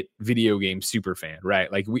legit video game super fan,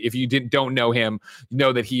 right? Like if you don't know him, you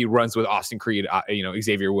know that he runs with Austin Creed,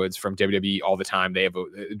 Xavier Woods from WWE all the time. They have a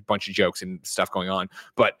bunch of jokes and stuff going on.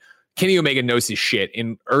 But Kenny Omega knows his shit.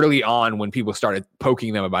 And early on, when people started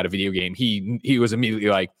poking them about a video game, he was immediately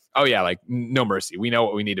like, oh yeah, like no mercy. We know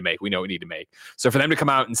what we need to make. We know what we need to make. So for them to come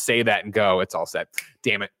out and say that and go, it's all set.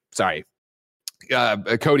 Damn it. Sorry.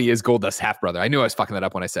 Cody is Goldust's half brother. I knew I was fucking that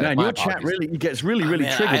up when I said it. Your chat really gets really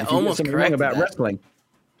triggered. I almost something wrong about wrestling.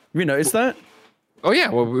 You noticed that? Oh yeah.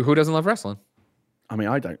 Well, who doesn't love wrestling? I mean,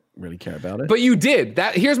 I don't really care about it. But you did.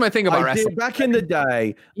 Here's my thing about wrestling. Back in the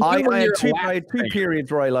day, I had two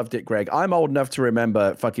periods where I loved it, Greg. I'm old enough to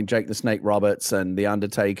remember fucking Jake the Snake Roberts and The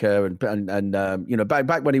Undertaker and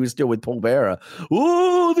back when he was still with Paul Bearer.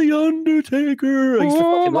 Oh, The Undertaker. I used to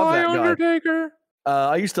fucking love that Undertaker.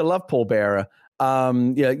 I used to love Paul Bearer.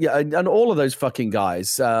 And all of those fucking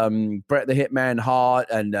guys, Bret the Hitman Hart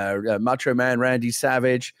and Macho Man Randy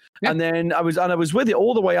Savage, and then I was with it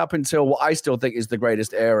all the way up until what I still think is the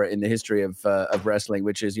greatest era in the history of wrestling,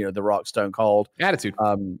 which is The Rock, Stone Cold, Attitude.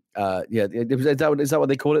 Is that what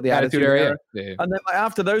they call it? The Attitude era. Yeah. And then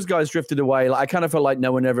after those guys drifted away, I kind of felt like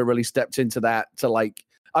no one ever really stepped into that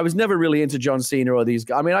I was never really into John Cena or these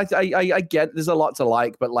guys. I mean, I get there's a lot to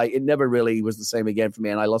like, but it never really was the same again for me,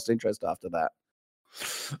 and I lost interest after that.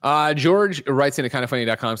 George writes into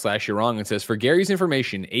kindoffunny.com/you're wrong and says, for Gary's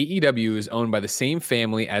information, AEW is owned by the same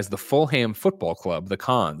family as the Fulham Football Club, the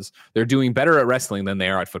Cons. They're doing better at wrestling than they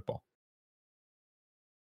are at football.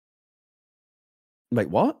 Wait,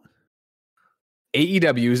 what?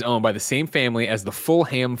 AEW is owned by the same family as the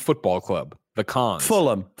Fulham Football Club, the Cons.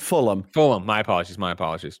 Fulham. My apologies.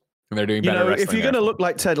 And they're doing better at wrestling. If you're going to look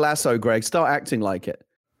like Ted Lasso, Greg, start acting like it.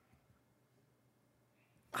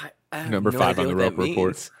 Number 5 on the Roper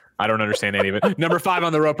Report. I don't understand any of it. Number 5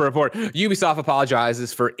 on the Roper Report. Ubisoft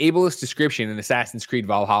apologizes for ableist description in Assassin's Creed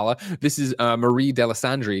Valhalla. This is Marie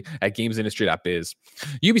Delisandri at gamesindustry.biz.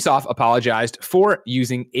 Ubisoft apologized for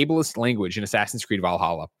using ableist language in Assassin's Creed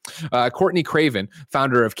Valhalla. Courtney Craven,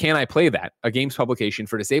 founder of Can I Play That, a games publication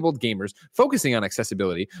for disabled gamers focusing on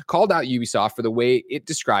accessibility, called out Ubisoft for the way it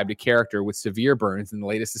described a character with severe burns in the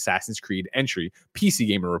latest Assassin's Creed entry, PC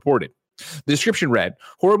Gamer reported. The description read,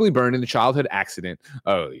 horribly burned in a childhood accident.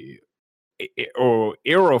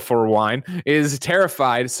 Aerofurwine is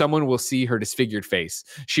terrified someone will see her disfigured face.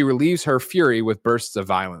 She relieves her fury with bursts of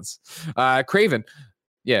violence. Craven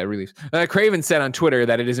said on Twitter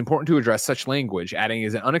that it is important to address such language, adding it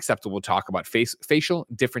is unacceptable to talk about facial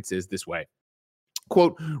differences this way.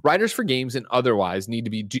 Quote, writers for games and otherwise need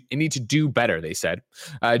to do better, they said.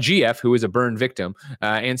 GF, who is a burn victim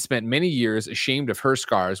and spent many years ashamed of her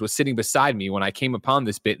scars, was sitting beside me when I came upon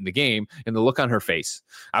this bit in the game and the look on her face.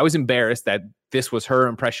 I was embarrassed that this was her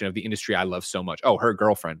impression of the industry I love so much. Oh, her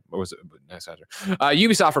girlfriend. Or was it?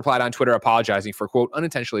 Ubisoft replied on Twitter apologizing for, quote,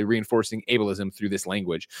 unintentionally reinforcing ableism through this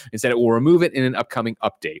language and said it will remove it in an upcoming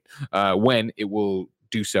update. When it will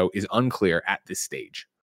do so is unclear at this stage.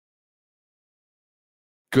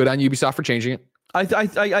 Good on Ubisoft for changing it.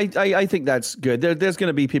 I think that's good. There's going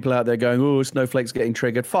to be people out there going, "Oh, Snowflake's getting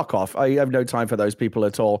triggered." Fuck off! I have no time for those people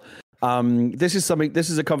at all. This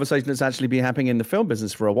is a conversation that's actually been happening in the film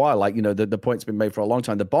business for a while. The point's been made for a long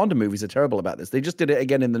time. The Bond movies are terrible about this. They just did it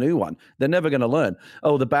again in the new one. They're never going to learn.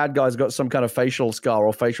 Oh, the bad guy's got some kind of facial scar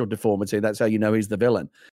or facial deformity. That's how you know he's the villain.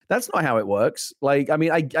 That's not how it works. I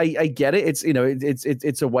get it.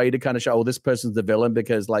 It's a way to kind of show, oh, this person's the villain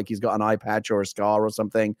because he's got an eye patch or a scar or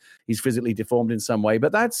something. He's physically deformed in some way.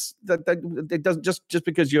 But it doesn't just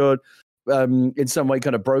because you're in some way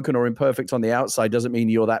kind of broken or imperfect on the outside doesn't mean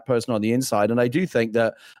you're that person on the inside. And I do think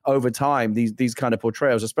that over time, these kind of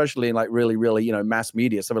portrayals, especially in really, really, mass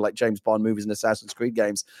media, something like James Bond movies and Assassin's Creed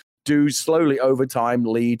games, do slowly over time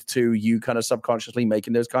lead to you kind of subconsciously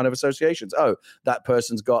making those kind of associations. Oh, that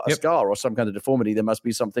person's got a scar or some kind of deformity. There must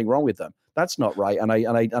be something wrong with them. That's not right. And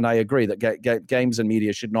I agree that games and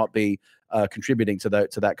media should not be contributing to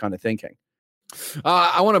that kind of thinking.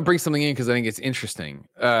 I want to bring something in because I think it's interesting.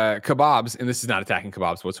 Kebabs, and this is not attacking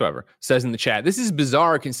Kebabs whatsoever, says in the chat, this is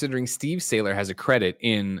bizarre considering Steve Saylor has a credit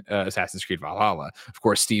in Assassin's Creed Valhalla. Of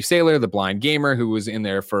course, Steve Saylor, the blind gamer who was in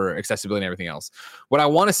there for accessibility and everything else. What I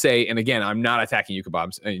want to say, and again, I'm not attacking you,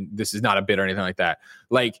 Kebabs, and this is not a bit or anything like that.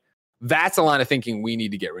 That's a line of thinking we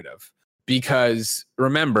need to get rid of. Because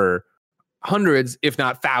remember, hundreds, if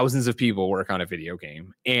not thousands of people work on a video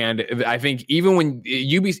game. And I think even when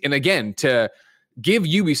Ubisoft, and again, to give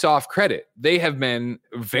Ubisoft credit, they have been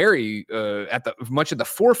very much at the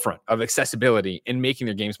forefront of accessibility and making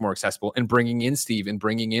their games more accessible and bringing in Steve and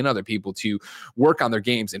bringing in other people to work on their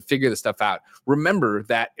games and figure this stuff out. Remember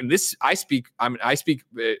that, and this I speak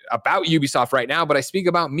about Ubisoft right now, but I speak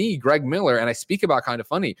about me, Greg Miller, and I speak about Kind of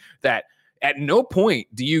Funny, that at no point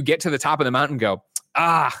do you get to the top of the mountain and go,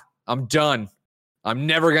 I'm done. I'm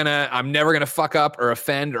never gonna fuck up or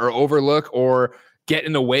offend or overlook or get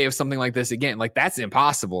in the way of something like this again. Like, that's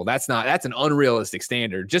impossible. That's an unrealistic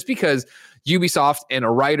standard. Just because Ubisoft and a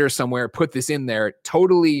writer somewhere put this in there,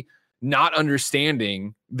 totally not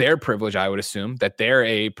understanding their privilege, I would assume that they're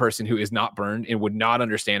a person who is not burned and would not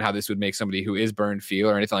understand how this would make somebody who is burned feel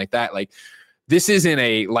or anything like that. Like, this isn't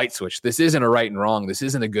a light switch. This isn't a right and wrong. This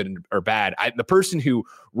isn't a good or bad. The person who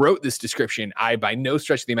wrote this description, I by no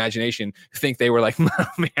stretch of the imagination think they were like, oh,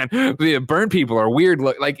 man, the burn people are weird.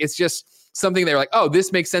 Like, it's just something they're like, oh,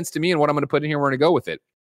 this makes sense to me, and what I'm going to put in here, we're going to go with it.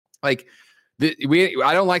 Like,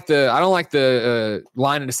 I don't like the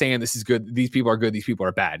line in the sand. This is good. These people are good. These people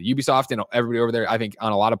are bad. Ubisoft and everybody over there, I think, a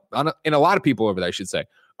lot of people over there, I should say,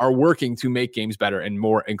 are working to make games better and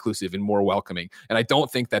more inclusive and more welcoming. And I don't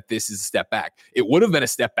think that this is a step back. It would have been a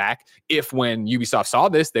step back if, when Ubisoft saw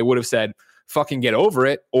this, they would have said, fucking get over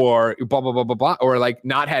it, or blah, blah, blah, blah, blah, or like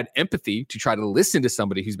not had empathy to try to listen to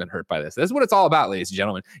somebody who's been hurt by this. That's what it's all about, ladies and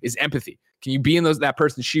gentlemen, is empathy. Can you be in that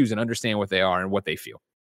person's shoes and understand what they are and what they feel?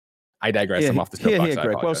 I digress. I'm off the soapbox.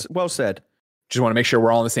 Greg. Well said. Just want to make sure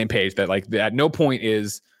we're all on the same page, that like at no point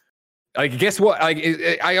is, like, guess what?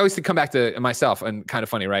 Like, I always come back to myself, and Kind of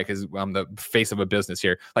Funny, right? Because I'm the face of a business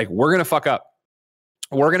here. Like, we're going to fuck up.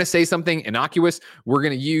 We're going to say something innocuous. We're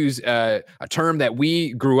going to use a term that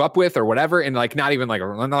we grew up with or whatever. And like, not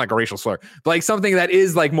like a racial slur, but like something that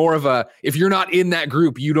is like more of a, if you're not in that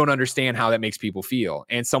group, you don't understand how that makes people feel.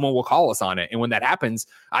 And someone will call us on it. And when that happens,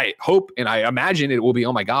 I hope, and I imagine it will be,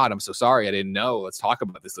 oh my God, I'm so sorry. I didn't know. Let's talk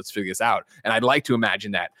about this. Let's figure this out. And I'd like to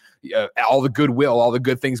imagine that all the goodwill, all the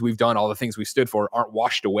good things we've done, all the things we stood for aren't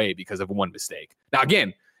washed away because of one mistake. Now,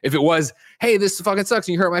 again, if it was, hey, this fucking sucks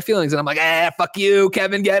and you hurt my feelings, and I'm like, fuck you,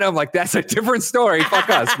 Kevin, get him. Like, that's a different story. Fuck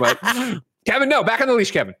us. But Kevin, no, back on the leash,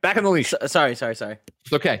 Kevin. Back on the leash. Sorry. It's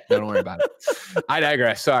okay. Don't worry about it. I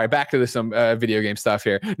digress. Sorry. Back to some video game stuff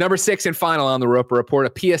here. Number 6 and final on the Roper Report,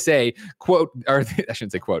 a PSA quote, or I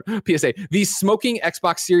shouldn't say quote, PSA. These smoking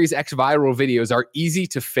Xbox Series X viral videos are easy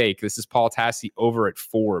to fake. This is Paul Tassi over at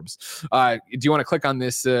Forbes. Do you want to click on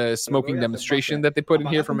this smoking demonstration that they put in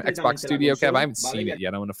here from Xbox Studio, Kev? I haven't seen it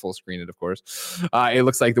yet. I'm going to full screen it, of course. It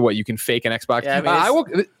looks like you can fake an Xbox. Yeah, I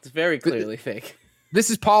mean, it's very clearly fake. This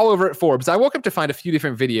is Paul over at Forbes. I woke up to find a few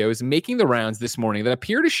different videos making the rounds this morning that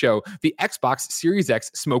appear to show the Xbox Series X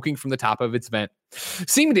smoking from the top of its vent,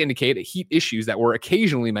 seeming to indicate heat issues that were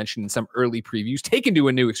occasionally mentioned in some early previews taken to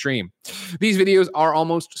a new extreme. These videos are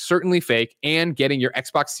almost certainly fake, and getting your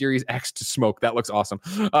Xbox Series X to smoke, that looks awesome,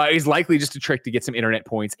 is likely just a trick to get some internet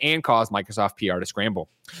points and cause Microsoft PR to scramble.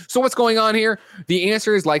 So what's going on here? The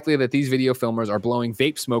answer is likely that these video filmers are blowing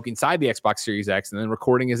vape smoke inside the Xbox Series X and then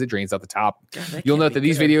recording as it drains out the top. God, you'll note that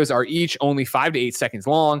these videos are each only 5 to 8 seconds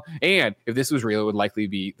long, and if this was real, it would likely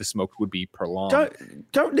be, the smoke would be prolonged.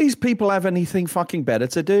 Don't these people have anything fucking better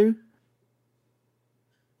to do?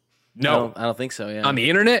 No, I don't think so. Yeah, on the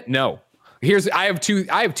internet, no. I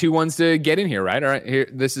have two ones to get in here, right? All right, here,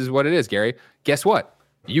 this is what it is, Gary. Guess what?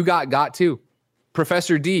 You got two.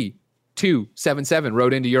 Professor D 277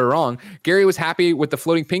 wrote into You're Wrong. Gary was happy with the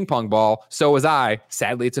floating ping pong ball. So was I.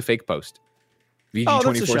 Sadly, it's a fake post.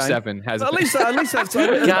 VG247 has at least that's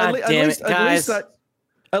God damn it, guys.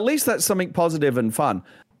 At least that's something positive and fun.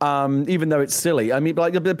 Even though it's silly. I mean,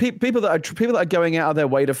 like the people that are going out of their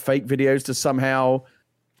way to fake videos to somehow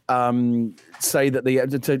say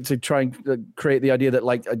that to try and create the idea that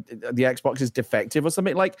like the Xbox is defective or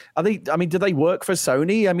something. Like, are they? I mean, do they work for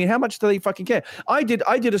Sony? I mean, how much do they fucking care? I did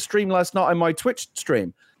a stream last night on my Twitch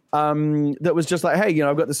stream. That was just like, hey,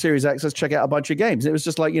 I've got the Series X, let's check out a bunch of games. It was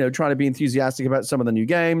just like, trying to be enthusiastic about some of the new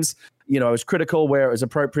games. I was critical where it was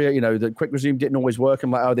appropriate. The quick resume didn't always work.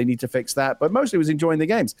 I'm like, oh, they need to fix that. But mostly was enjoying the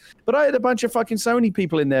games. But I had a bunch of fucking Sony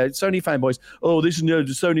people in there, Sony fanboys. Oh, this is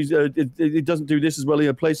Sony's. It doesn't do this as well.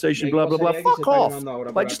 PlayStation, blah blah blah. Fuck off!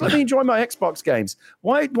 Like, just let me enjoy my Xbox games.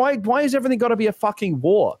 Why has everything got to be a fucking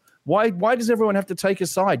war? Why does everyone have to take a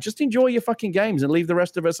side? Just enjoy your fucking games and leave the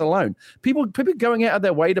rest of us alone. People going out of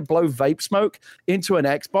their way to blow vape smoke into an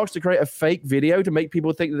Xbox to create a fake video to make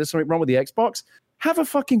people think that there's something wrong with the Xbox. Have a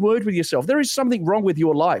fucking word with yourself. There is something wrong with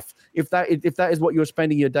your life if that is what you're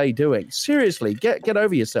spending your day doing. Seriously, get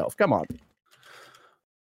over yourself. Come on.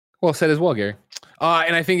 Well said as well, Gary.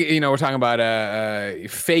 And I think, we're talking about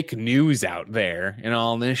fake news out there and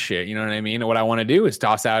all this shit. You know what I mean? What I want to do is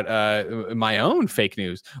toss out my own fake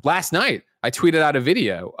news. Last night, I tweeted out a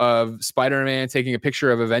video of Spider-Man taking a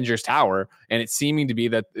picture of Avengers Tower, and it's seeming to be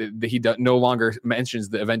that he no longer mentions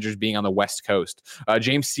the Avengers being on the West Coast.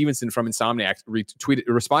 James Stevenson from Insomniac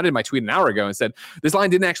responded to my tweet an hour ago and said, this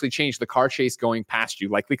line didn't actually change. The car chase going past you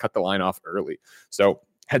likely cut the line off early. So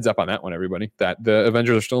heads up on that one, everybody, that the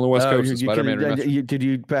Avengers are still on the West Coast. Spider-Man did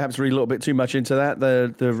you perhaps read a little bit too much into that,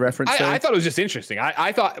 the reference? I thought it was just interesting.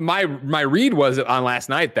 I thought my read was on last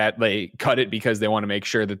night that they cut it because they want to make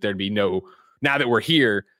sure that there'd be no, now that we're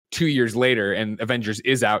here 2 years later and Avengers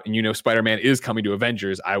is out and Spider-Man is coming to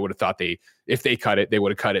Avengers, I would have thought if they cut it, they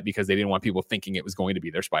would have cut it because they didn't want people thinking it was going to be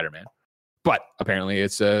their Spider-Man. But apparently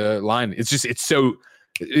it's a line. It's so...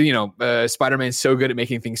 Spider-Man's so good at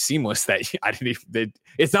making things seamless that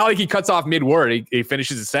it's not like he cuts off mid-word. He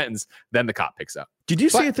finishes a sentence, then the cop picks up. Did you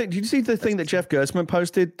see the thing that Jeff Gerstmann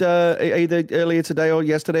posted either earlier today or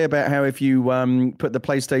yesterday about how if you put the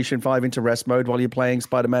PlayStation 5 into rest mode while you're playing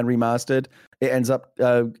Spider-Man Remastered, it ends up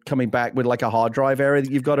coming back with like a hard drive error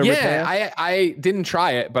that you've got to repair? Yeah, I didn't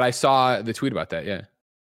try it, but I saw the tweet about that, yeah.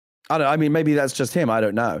 I mean, maybe that's just him. I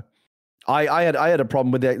don't know. I had a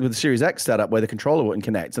problem with the Series X setup where the controller wouldn't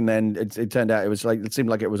connect, and then it turned out it seemed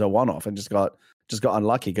like it was a one-off and just got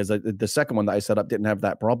unlucky because the second one that I set up didn't have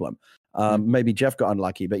that problem. Maybe Jeff got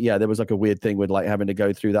unlucky, but yeah, there was like a weird thing with like having to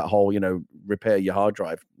go through that whole repair your hard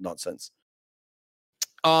drive nonsense.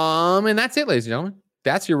 And that's it, ladies and gentlemen.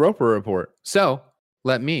 That's your Roper Report. So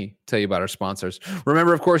let me tell you about our sponsors.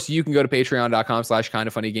 Remember, of course, you can go to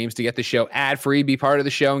patreon.com/kindoffunnygames to get the show ad-free, be part of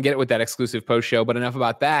the show, and get it with that exclusive post show. But enough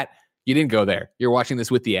about that. You didn't go there. You're watching this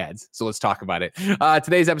with the ads. So let's talk about it.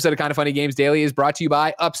 Today's episode of Kind of Funny Games Daily is brought to you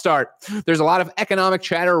by Upstart. There's a lot of economic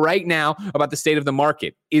chatter right now about the state of the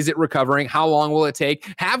market. Is it recovering? How long will it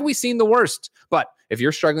take? Have we seen the worst? But if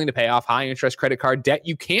you're struggling to pay off high-interest credit card debt,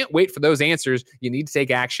 you can't wait for those answers. You need to take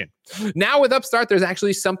action. Now with Upstart, there's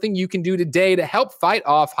actually something you can do today to help fight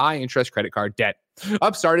off high-interest credit card debt.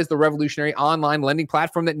 Upstart is the revolutionary online lending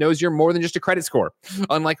platform that knows you're more than just a credit score.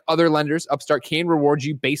 Unlike other lenders, Upstart can reward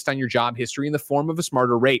you based on your job history in the form of a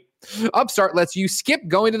smarter rate. Upstart lets you skip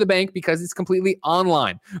going to the bank because it's completely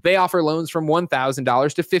online. They offer loans from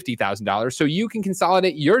 $1,000 to $50,000 so you can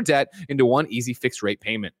consolidate your debt into one easy fixed rate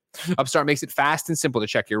payment. Upstart makes it fast and simple to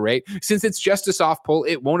check your rate. Since it's just a soft pull,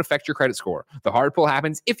 it won't affect your credit score. The hard pull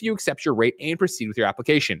happens if you accept your rate and proceed with your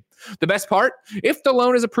application. The best part, if the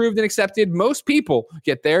loan is approved and accepted, most people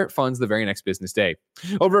get their funds the very next business day.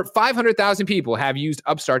 Over 500,000 people have used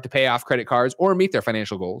Upstart to pay off credit cards or meet their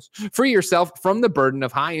financial goals. Free yourself from the burden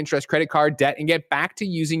of high-interest credit card debt and get back to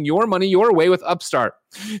using your money your way with Upstart.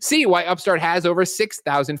 See why Upstart has over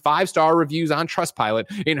 6,000 five-star reviews on Trustpilot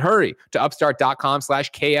and hurry to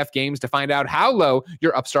upstart.com/KFgames to find out how low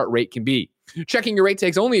your Upstart rate can be. Checking your rate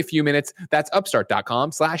takes only a few minutes. That's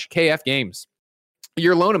upstart.com/KFgames.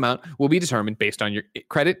 Your loan amount will be determined based on your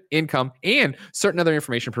credit, income, and certain other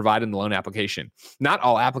information provided in the loan application. Not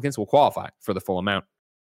all applicants will qualify for the full amount.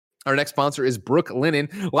 Our next sponsor is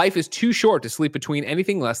Brooklinen. Life is too short to sleep between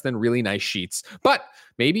anything less than really nice sheets. But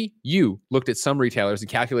maybe you looked at some retailers and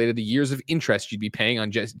calculated the years of interest you'd be paying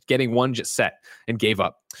on just getting one just set and gave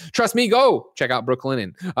up. Trust me, go check out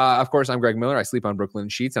Brooklinen. Of course, I'm Greg Miller. I sleep on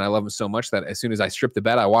Brooklinen sheets, and I love them so much that as soon as I strip the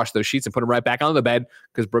bed, I wash those sheets and put them right back on the bed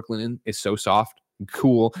because Brooklinen is so soft.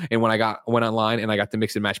 Cool. And when I went online and I got the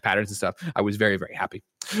mix and match patterns and stuff, I was very, very happy.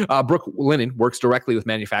 Brooklinen works directly with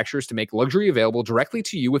manufacturers to make luxury available directly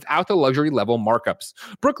to you without the luxury level markups.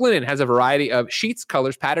 Brooklinen has a variety of sheets,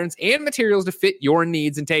 colors, patterns, and materials to fit your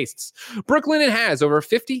needs and tastes. Brooklinen has over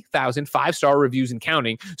 50,000 five-star reviews and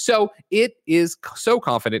counting, so it is so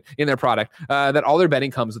confident in their product that all their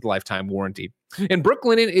bedding comes with a lifetime warranty. And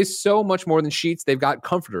Brooklinen is so much more than sheets. They've got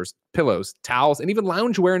comforters, pillows, towels, and even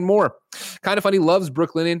loungewear and more. Kind of Funny loves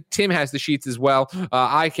Brooklinen. Tim has the sheets as well.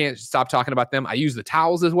 I can't stop talking about them. I use the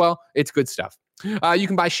towels as well. It's good stuff. You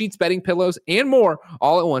can buy sheets, bedding, pillows, and more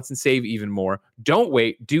all at once and save even more. Don't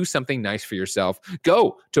wait. Do something nice for yourself.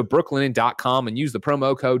 Go to brooklinen.com and use the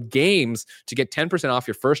promo code GAMES to get 10% off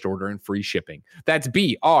your first order and free shipping. That's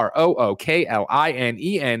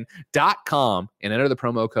BROOKLINEN.com and enter the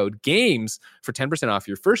promo code GAMES for 10% off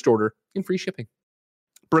your first order and free shipping.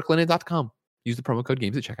 brooklinen.com. Use the promo code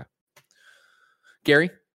GAMES at checkout. Gary?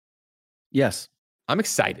 Yes. I'm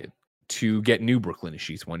excited to get new Brooklinen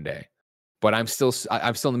sheets one day. But I'm still in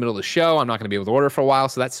the middle of the show. I'm not going to be able to order for a while,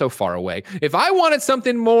 so that's so far away. If I wanted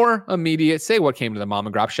something more immediate, say what came to the mom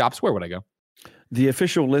and grop shops, where would I go? The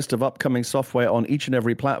official list of upcoming software on each and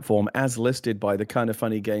every platform as listed by the Kind of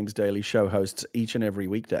Funny Games Daily Show hosts each and every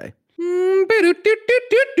weekday.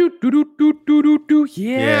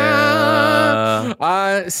 Yeah.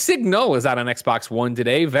 Signal is out on Xbox One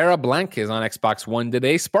today. Vera Blank is on Xbox One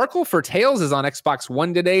today. Sparkle for Tales is on Xbox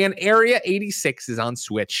One today. And Area 86 is on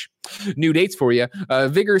Switch. New dates for you.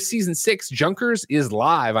 Vigor Season 6 Junkers is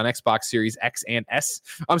live on Xbox Series X and S.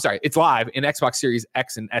 I'm sorry, it's live, and Xbox Series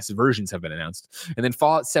X and S versions have been announced. And then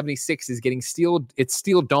Fallout 76 is getting its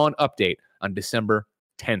Steel Dawn update on December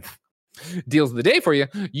 10th. Deals of the day for you.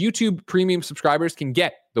 YouTube premium subscribers can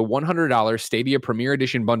get the $100 Stadia Premier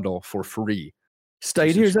Edition bundle for free.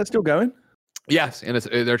 Stadia, is that still going? Yes, and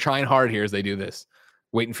they're trying hard here as they do this.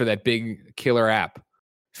 Waiting for that big killer app,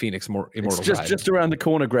 Phoenix Immortal. It's just around the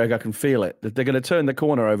corner, Greg. I can feel it. They're going to turn the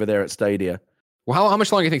corner over there at Stadia. Well, how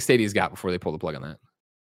much longer do you think Stadia's got before they pull the plug on that?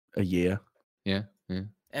 A year. Yeah.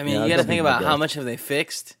 I mean, you got to think about how much have they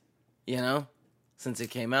fixed, since it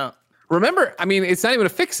came out. Remember, I mean, it's not even a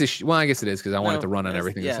fix issue. Well, I guess it is because I want it to run on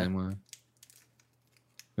everything the same way.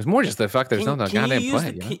 It's more just the fact there's no goddamn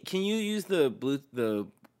play. Can you use the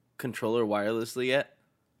controller wirelessly yet?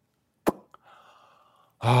 Oh,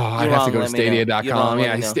 I'd have to go to Stadia.com.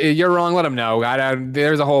 Yeah, you're wrong. Let them know.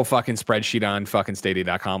 There's a whole fucking spreadsheet on fucking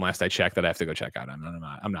Stadia.com last I checked that I have to go check out.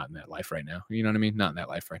 I'm not in that life right now. You know what I mean? Not in that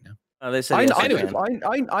life right now. They said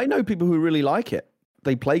I know people who really like it.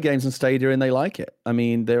 They play games on Stadia and they like it. I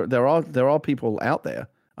mean, there are people out there.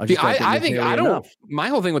 My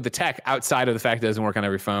whole thing with the tech, outside of the fact that it doesn't work on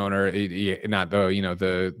every phone or not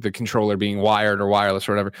the controller being wired or wireless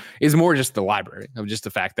or whatever, is more just the library of just the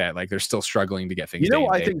fact that like they're still struggling to get things.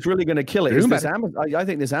 What I think is really going to kill it is this Amazon. I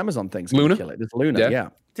think this Amazon thing's going to kill it. This Luna, yeah.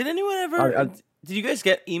 Did anyone ever? Did you guys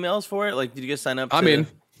get emails for it? Like, did you guys sign up?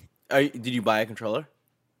 Did you buy a controller?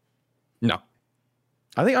 No.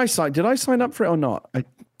 I think I signed. Did I sign up for it or not? I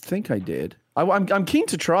think I did. I'm keen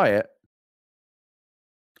to try it.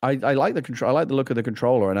 I like the control. I like the look of the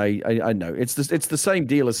controller, and I know it's the same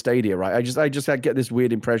deal as Stadia, right? I just get this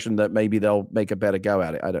weird impression that maybe they'll make a better go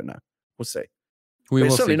at it. I don't know. We'll see.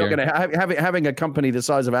 It's certainly not going to having a company the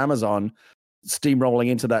size of Amazon steamrolling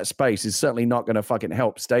into that space is certainly not going to fucking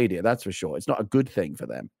help Stadia. That's for sure. It's not a good thing for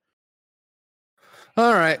them.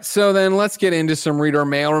 All right, so then let's get into some reader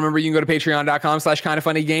mail. Remember, you can go to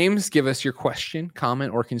patreon.com/kindoffunnygames. Give us your question,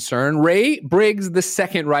 comment, or concern. Ray Briggs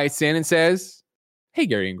II writes in and says, "Hey,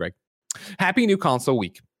 Gary and Greg. Happy new console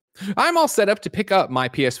week. I'm all set up to pick up my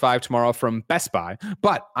PS5 tomorrow from Best Buy,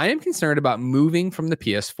 but I am concerned about moving from the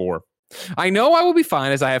PS4. I know I will be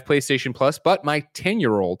fine as I have PlayStation Plus, but my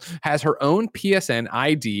 10-year-old has her own PSN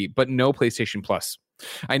ID, but no PlayStation Plus.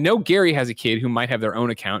 I know Gary has a kid who might have their own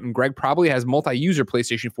account, and Greg probably has multi-user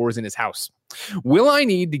PlayStation 4s in his house. Will I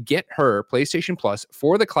need to get her PlayStation Plus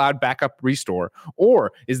for the cloud backup restore,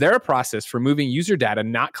 or is there a process for moving user data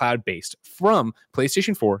not cloud-based from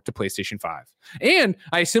PlayStation 4 to PlayStation 5? And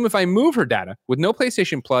I assume if I move her data with no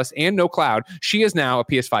PlayStation Plus and no cloud, she is now a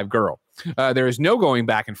PS5 girl. There is no going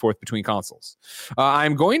back and forth between consoles.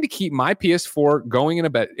 I'm going to keep my PS4 going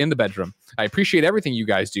in the bedroom. I appreciate everything you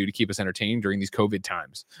guys do to keep us entertained during these COVID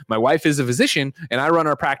times. My wife is a physician, and I run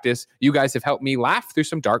our practice. You guys have helped me laugh through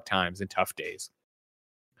some dark times and tough days."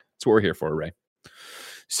 That's what we're here for, Ray.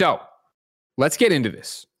 So let's get into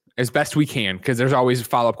this as best we can, because there's always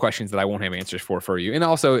follow-up questions that I won't have answers for you. And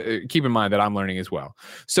also keep in mind that I'm learning as well.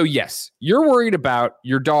 So yes, you're worried about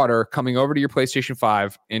your daughter coming over to your PlayStation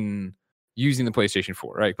 5 and using the PlayStation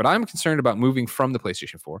 4, right? But I'm concerned about moving from the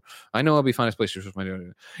PlayStation 4. I know I'll be fine as PlayStation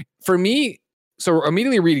 4. For me, so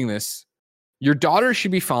immediately reading this, your daughter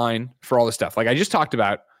should be fine for all the stuff. Like I just talked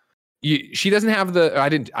about, she doesn't have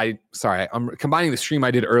I'm combining the stream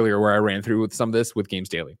I did earlier where I ran through with some of this with Games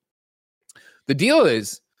Daily. The deal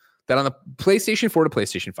is that on the PlayStation 4 to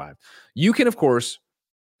PlayStation 5, you can, of course,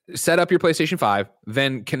 set up your PlayStation 5,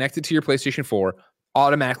 then connect it to your PlayStation 4,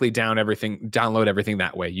 automatically download everything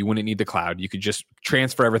that way. You wouldn't need the cloud. You could just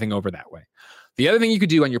transfer everything over that way. The other thing you could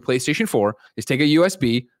do on your PlayStation 4 is take a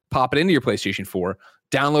USB, pop it into your PlayStation 4,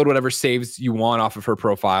 download whatever saves you want off of her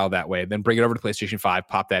profile that way, then bring it over to PlayStation 5,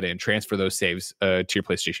 pop that in, transfer those saves to your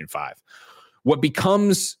PlayStation 5. What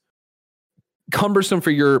becomes cumbersome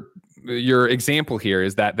for your example here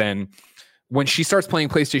is that then when she starts playing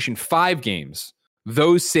PlayStation 5 games,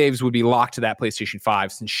 those saves would be locked to that PlayStation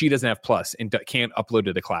 5 since she doesn't have Plus and can't upload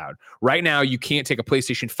to the cloud. Right now, you can't take a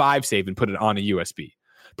PlayStation 5 save and put it on a USB.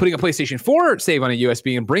 Putting a PlayStation 4 save on a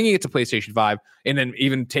USB and bringing it to PlayStation 5, and then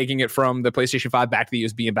even taking it from the PlayStation 5 back to the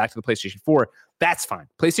USB and back to the PlayStation 4, that's fine.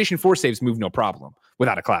 PlayStation 4 saves move no problem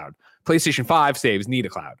without a cloud. PlayStation 5 saves need a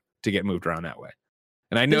cloud to get moved around that way.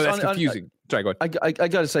 And I know that's confusing. Sorry, go ahead. I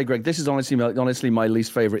got to say, Greg, this is honestly my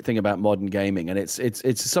least favorite thing about modern gaming, and it's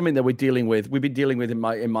something that we're dealing with. We've been dealing with in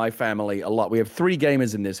my family a lot. We have 3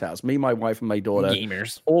 gamers in this house: me, my wife, and my daughter.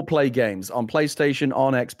 Gamers all play games on PlayStation,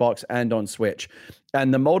 on Xbox, and on Switch.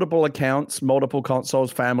 And the multiple accounts, multiple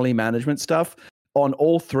consoles, family management stuff on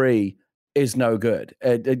all 3 is no good.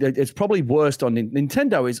 It's probably worst on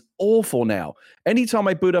Nintendo. Is awful now. Anytime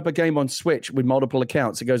I boot up a game on Switch with multiple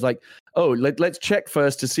accounts, it goes like, "Oh, let's check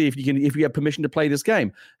first to see if you have permission to play this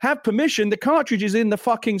game." Have permission? The cartridge is in the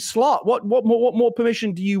fucking slot. What more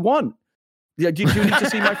permission do you want? Yeah, do you need to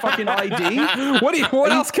see my fucking ID?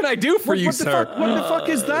 What else can I do for you, sir? What the fuck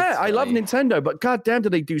is that? I love Nintendo, but goddamn, do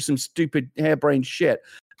they do some stupid harebrained shit?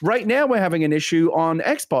 Right now, we're having an issue on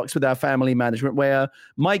Xbox with our family management where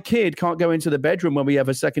my kid can't go into the bedroom when we have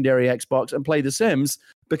a secondary Xbox and play The Sims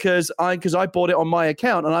because I bought it on my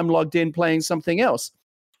account and I'm logged in playing something else.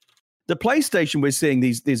 The PlayStation, we're seeing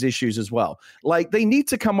these issues as well. Like, they need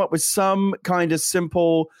to come up with some kind of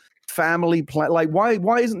simple family plan. Like, why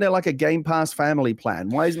isn't there like a Game Pass family plan?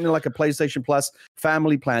 Why isn't there like a PlayStation Plus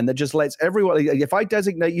family plan that just lets everyone, if I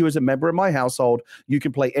designate you as a member of my household, you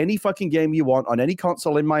can play any fucking game you want on any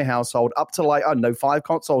console in my household, up to like, I don't know, 5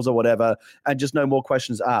 consoles or whatever, and just no more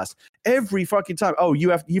questions asked. Every fucking time, oh,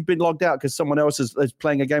 you've been logged out because someone else is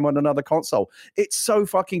playing a game on another console. It's so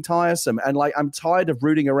fucking tiresome, and like, I'm tired of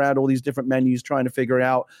rooting around all these different menus trying to figure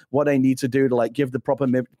out what I need to do to like give the proper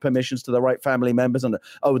permissions to the right family members. And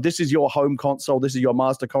oh, this is your home console, this is your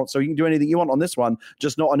master console. You can do anything you want on this one,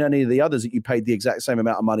 just not on any of the others that you paid the exact same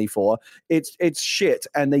amount of money for. It's shit,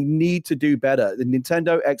 and they need to do better. The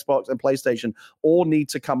Nintendo, Xbox, and PlayStation all need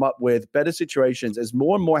to come up with better situations. There's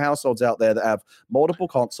more and more households out there that have multiple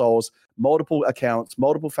consoles, multiple accounts,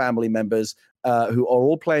 multiple family members who are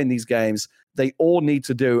all playing these games. They all need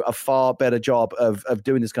to do a far better job of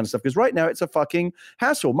doing this kind of stuff, because right now it's a fucking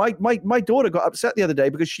hassle. My daughter got upset the other day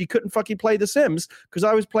because she couldn't fucking play The Sims because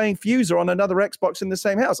I was playing Fuser on another Xbox in the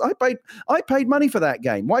same house. I paid money for that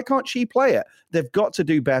game. Why can't she play it? They've got to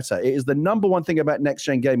do better. It is the number one thing about next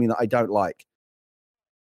gen gaming that I don't like.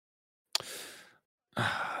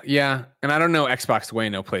 Yeah, and I don't know Xbox way,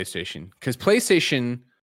 no PlayStation, because PlayStation,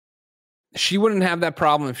 she wouldn't have that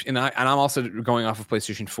problem. And I'm also going off of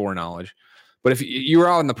PlayStation 4 knowledge. But if you were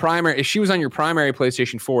on the primary, if she was on your primary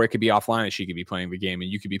PlayStation 4, it could be offline and she could be playing the game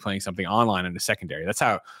and you could be playing something online in the secondary. That's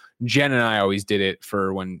how Jen and I always did it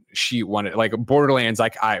for when she wanted, like Borderlands.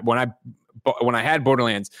 Like when I had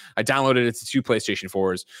Borderlands, I downloaded it to 2 PlayStation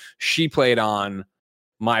 4s. She played on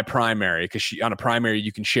my primary because on a primary,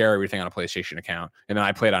 you can share everything on a PlayStation account. And then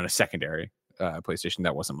I played on a secondary PlayStation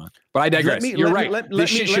that wasn't mine. But I digress. You're right.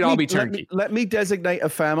 This shit should all be turnkey. Let me designate a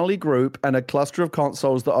family group and a cluster of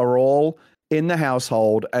consoles that are all in the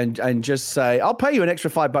household and just say, I'll pay you an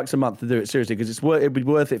extra $5 a month to do it seriously, because it'd be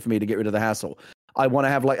worth it for me to get rid of the hassle. I want to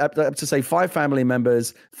have like up to say 5 family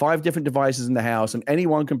members, 5 different devices in the house, and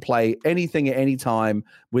anyone can play anything at any time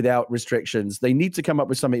without restrictions. They need to come up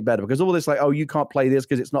with something better, because all this like, oh, you can't play this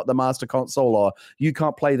because it's not the master console, or you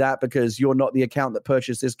can't play that because you're not the account that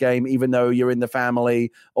purchased this game, even though you're in the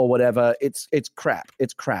family or whatever. It's crap.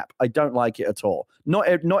 It's crap. I don't like it at all. Not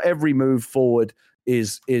every move forward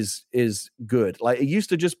is good. Like it used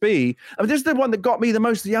to just be. I mean, this is the one that got me the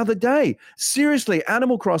most the other day. Seriously,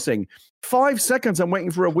 Animal Crossing. 5 seconds, I'm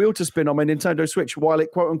waiting for a wheel to spin on my Nintendo Switch while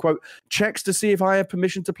it quote unquote checks to see if I have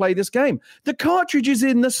permission to play this game. The cartridge is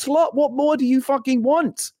in the slot. What more do you fucking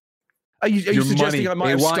want? Are you suggesting I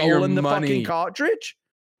might have stolen the fucking cartridge?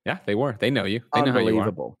 Yeah, they were. They know you. They know how you are.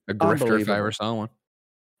 A grifter if I ever saw one.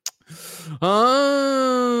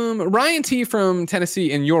 Ryan T from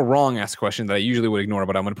Tennessee, and you're wrong, asked a question that I usually would ignore,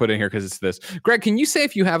 but I'm going to put it in here because it's this. Greg, can you say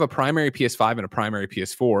if you have a primary PS5 and a primary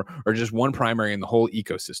PS4, or just one primary in the whole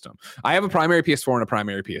ecosystem? I have a primary PS4 and a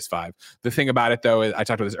primary PS5. The thing about it, though, is I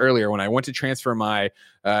talked about this earlier. When I went to transfer my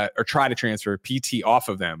or try to transfer PT off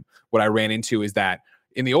of them, what I ran into is that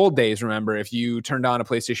in the old days, remember, if you turned on a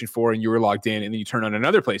PlayStation 4 and you were logged in, and then you turned on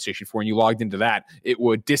another PlayStation 4 and you logged into that, it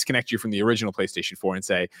would disconnect you from the original PlayStation 4 and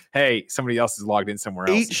say, hey, somebody else is logged in somewhere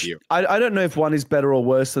else. I don't know if one is better or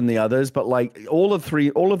worse than the others, but like all of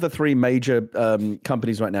the three major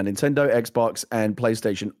companies right now, Nintendo, Xbox, and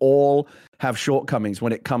PlayStation, all have shortcomings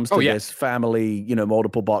when it comes to this family,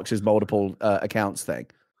 multiple boxes, multiple accounts thing.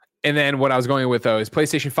 And then what I was going with, though, is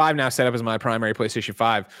PlayStation 5 now set up as my primary PlayStation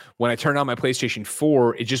 5. When I turned on my PlayStation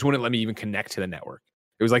 4, it just wouldn't let me even connect to the network.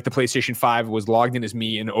 It was like the PlayStation 5 was logged in as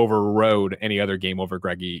me and overrode any other game over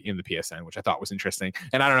Greggy in the PSN, which I thought was interesting.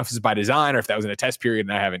 And I don't know if this is by design or if that was in a test period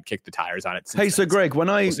and I haven't kicked the tires on it since. Hey, so Greg, when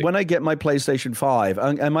I get my PlayStation 5,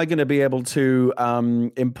 am I going to be able to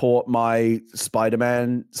import my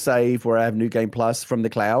Spider-Man save where I have New Game Plus from the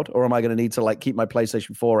cloud, or am I going to need to like keep my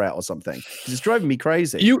PlayStation 4 out or something? Because it's driving me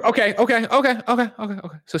crazy. Okay.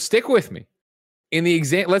 So stick with me. In the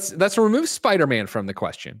example, let's remove Spider-Man from the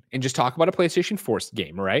question and just talk about a PlayStation 4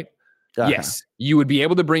 game, right? Yes, you would be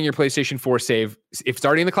able to bring your PlayStation 4 save. If it's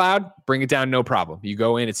already in the cloud, bring it down, no problem. You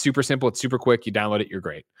go in, it's super simple, it's super quick, you download it, you're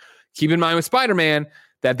great. Keep in mind with Spider-Man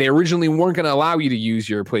that they originally weren't going to allow you to use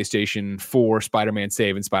your PlayStation 4 Spider-Man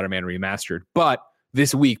save and Spider-Man Remastered. But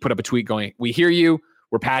this week put up a tweet going, we hear you,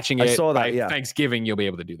 we're patching it. I saw that, by Thanksgiving, you'll be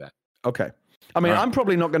able to do that. Okay. I mean, I'm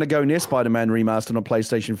probably not going to go near Spider-Man Remastered on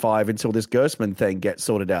PlayStation 5 until this Gersman thing gets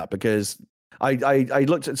sorted out, because I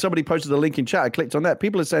looked at, somebody posted a link in chat. I clicked on that.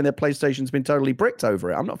 People are saying their PlayStation's been totally bricked over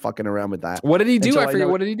it. I'm not fucking around with that. What did he do? I forget.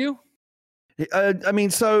 What did he do? I mean,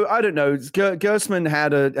 so I don't know. Gersman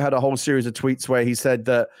had a whole series of tweets where he said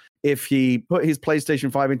that if he put his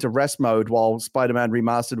PlayStation 5 into rest mode while Spider-Man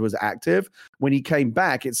Remastered was active, when he came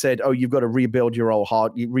back, it said, "Oh, you've got to rebuild your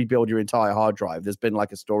entire hard drive. There's been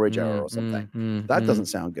like a storage error or something." That doesn't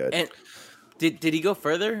sound good. And did he go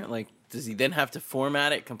further? Like, does he then have to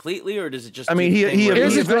format it completely, or does it just? I mean, I'm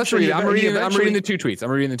reading the two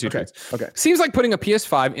tweets. Okay. Seems like putting a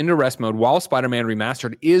PS5 into rest mode while Spider-Man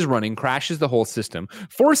Remastered is running crashes the whole system,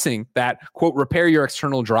 forcing that quote repair your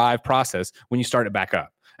external drive process when you start it back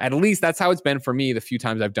up. At least that's how it's been for me the few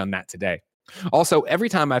times I've done that today. Also, every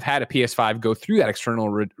time I've had a PS5 go through that external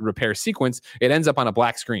repair sequence, it ends up on a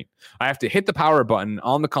black screen. I have to hit the power button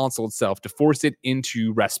on the console itself to force it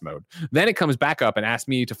into rest mode. Then it comes back up and asks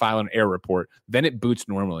me to file an error report. Then it boots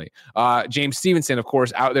normally. James Stevenson, of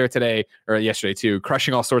course, out there today, or yesterday too,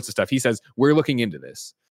 crushing all sorts of stuff. He says, we're looking into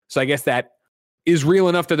this. So I guess that is real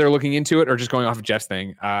enough that they're looking into it, or just going off of Jeff's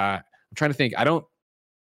thing. I'm trying to think.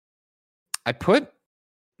 I put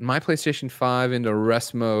my PlayStation 5 into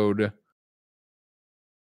rest mode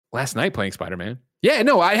last night playing Spider-Man. Yeah,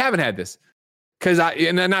 no, I haven't had this.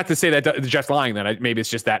 And not to say that Jeff's lying, maybe it's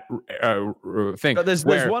just that thing. But there's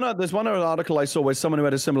one other article I saw where someone who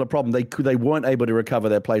had a similar problem, they weren't able to recover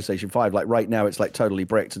their PlayStation 5. Like right now, it's like totally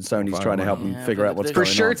bricked, and Sony's trying to help them figure out what's going on.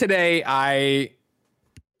 For sure today,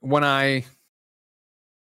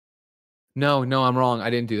 No, I'm wrong. I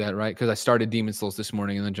didn't do that, right? Because I started Demon's Souls this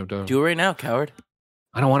morning and then jumped over. Do it right now, coward.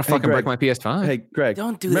 I don't want to fucking break my PS5. Hey, Greg.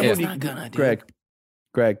 Don't do that. It's not gonna do.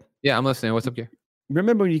 Greg. Yeah, I'm listening. What's up, Gary?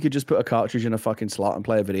 Remember when you could just put a cartridge in a fucking slot and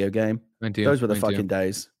play a video game? I do. Those were the fucking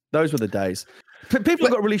days. Those were the days. People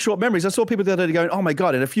have got really short memories. I saw people the other day going, "Oh my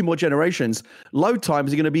god! In a few more generations, load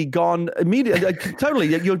times are going to be gone immediately.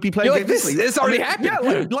 Totally, you'll be playing like, this already happened.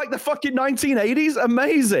 Yeah, like the fucking 1980s.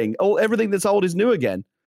 Amazing. Everything that's old is new again."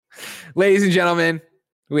 Ladies and gentlemen,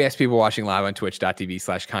 we ask people watching live on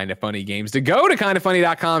twitch.tv/kindoffunnygames to go to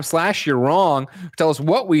kindoffunny.com/you're wrong. Tell us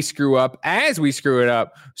what we screw up as we screw it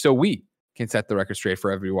up, so we can set the record straight for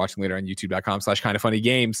everybody watching later on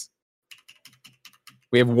youtube.com/kindoffunnygames.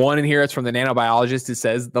 We have one in here. It's from the Nanobiologist. It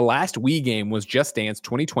says the last Wii game was Just Dance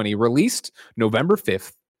 2020, released November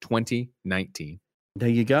 5th, 2019. There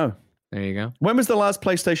you go. When was the last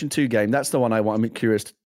PlayStation 2 game? That's the one I'm curious.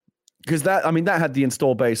 Because that had the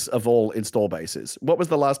install base of all install bases. What was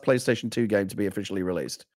the last PlayStation 2 game to be officially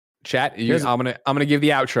released? Chat, I'm gonna give the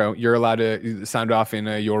outro. You're allowed to sound off in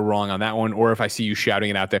 "you're wrong" on that one, or if I see you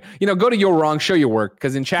shouting it out there, go to "you're wrong," show your work,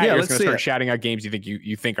 because in chat you're just gonna start shouting out games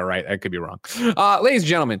you think are right. That could be wrong. Ladies and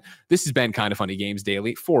gentlemen, this has been Kind of Funny Games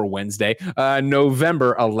Daily for Wednesday,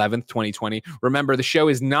 November 11th, 2020. Remember, the show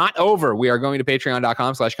is not over. We are going to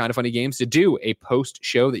patreon.com/kindoffunnygames to do a post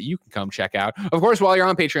show that you can come check out. Of course, while you're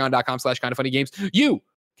on patreon.com/kindoffunnygames, you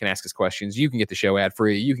can ask us questions. You can get the show ad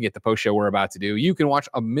free. You can get the post show we're about to do. You can watch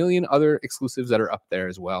a million other exclusives that are up there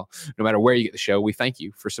as well. No matter where you get the show, we thank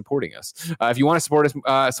you for supporting us. If you want to support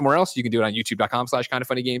us somewhere else, you can do it on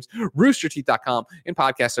youtube.com/kindoffunnygames, roosterteeth.com, and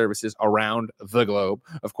podcast services around the globe.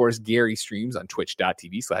 Of course, Gary streams on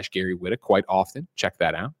twitch.tv/Gary Whitta quite often. Check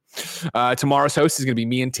that out. Tomorrow's host is going to be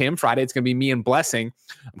me and Tim. Friday, it's going to be me and Blessing.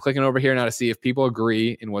 I'm clicking over here now to see if people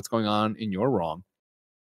agree in what's going on in You're Wrong.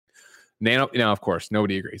 Of course,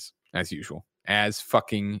 nobody agrees, as usual. As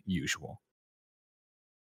fucking usual.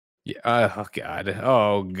 Yeah.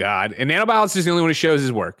 Oh, God. And Nanobiologist is the only one who shows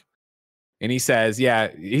his work. And he says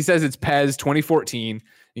it's PES 2014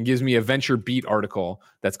 and gives me a Venture Beat article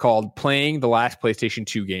that's called Playing the Last PlayStation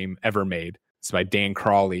 2 Game Ever Made. It's by Dan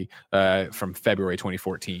Crawley from February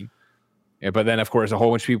 2014. Yeah, but then, of course, a whole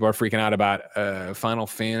bunch of people are freaking out about Final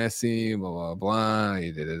Fantasy, blah, blah,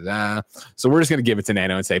 blah. So we're just going to give it to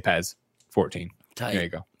Nano and say Pez, 14. Tight. There you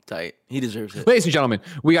go. Tight. He deserves it. Ladies and gentlemen,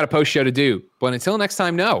 we got a post show to do. But until next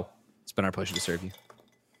time, no. It's been our pleasure to serve you.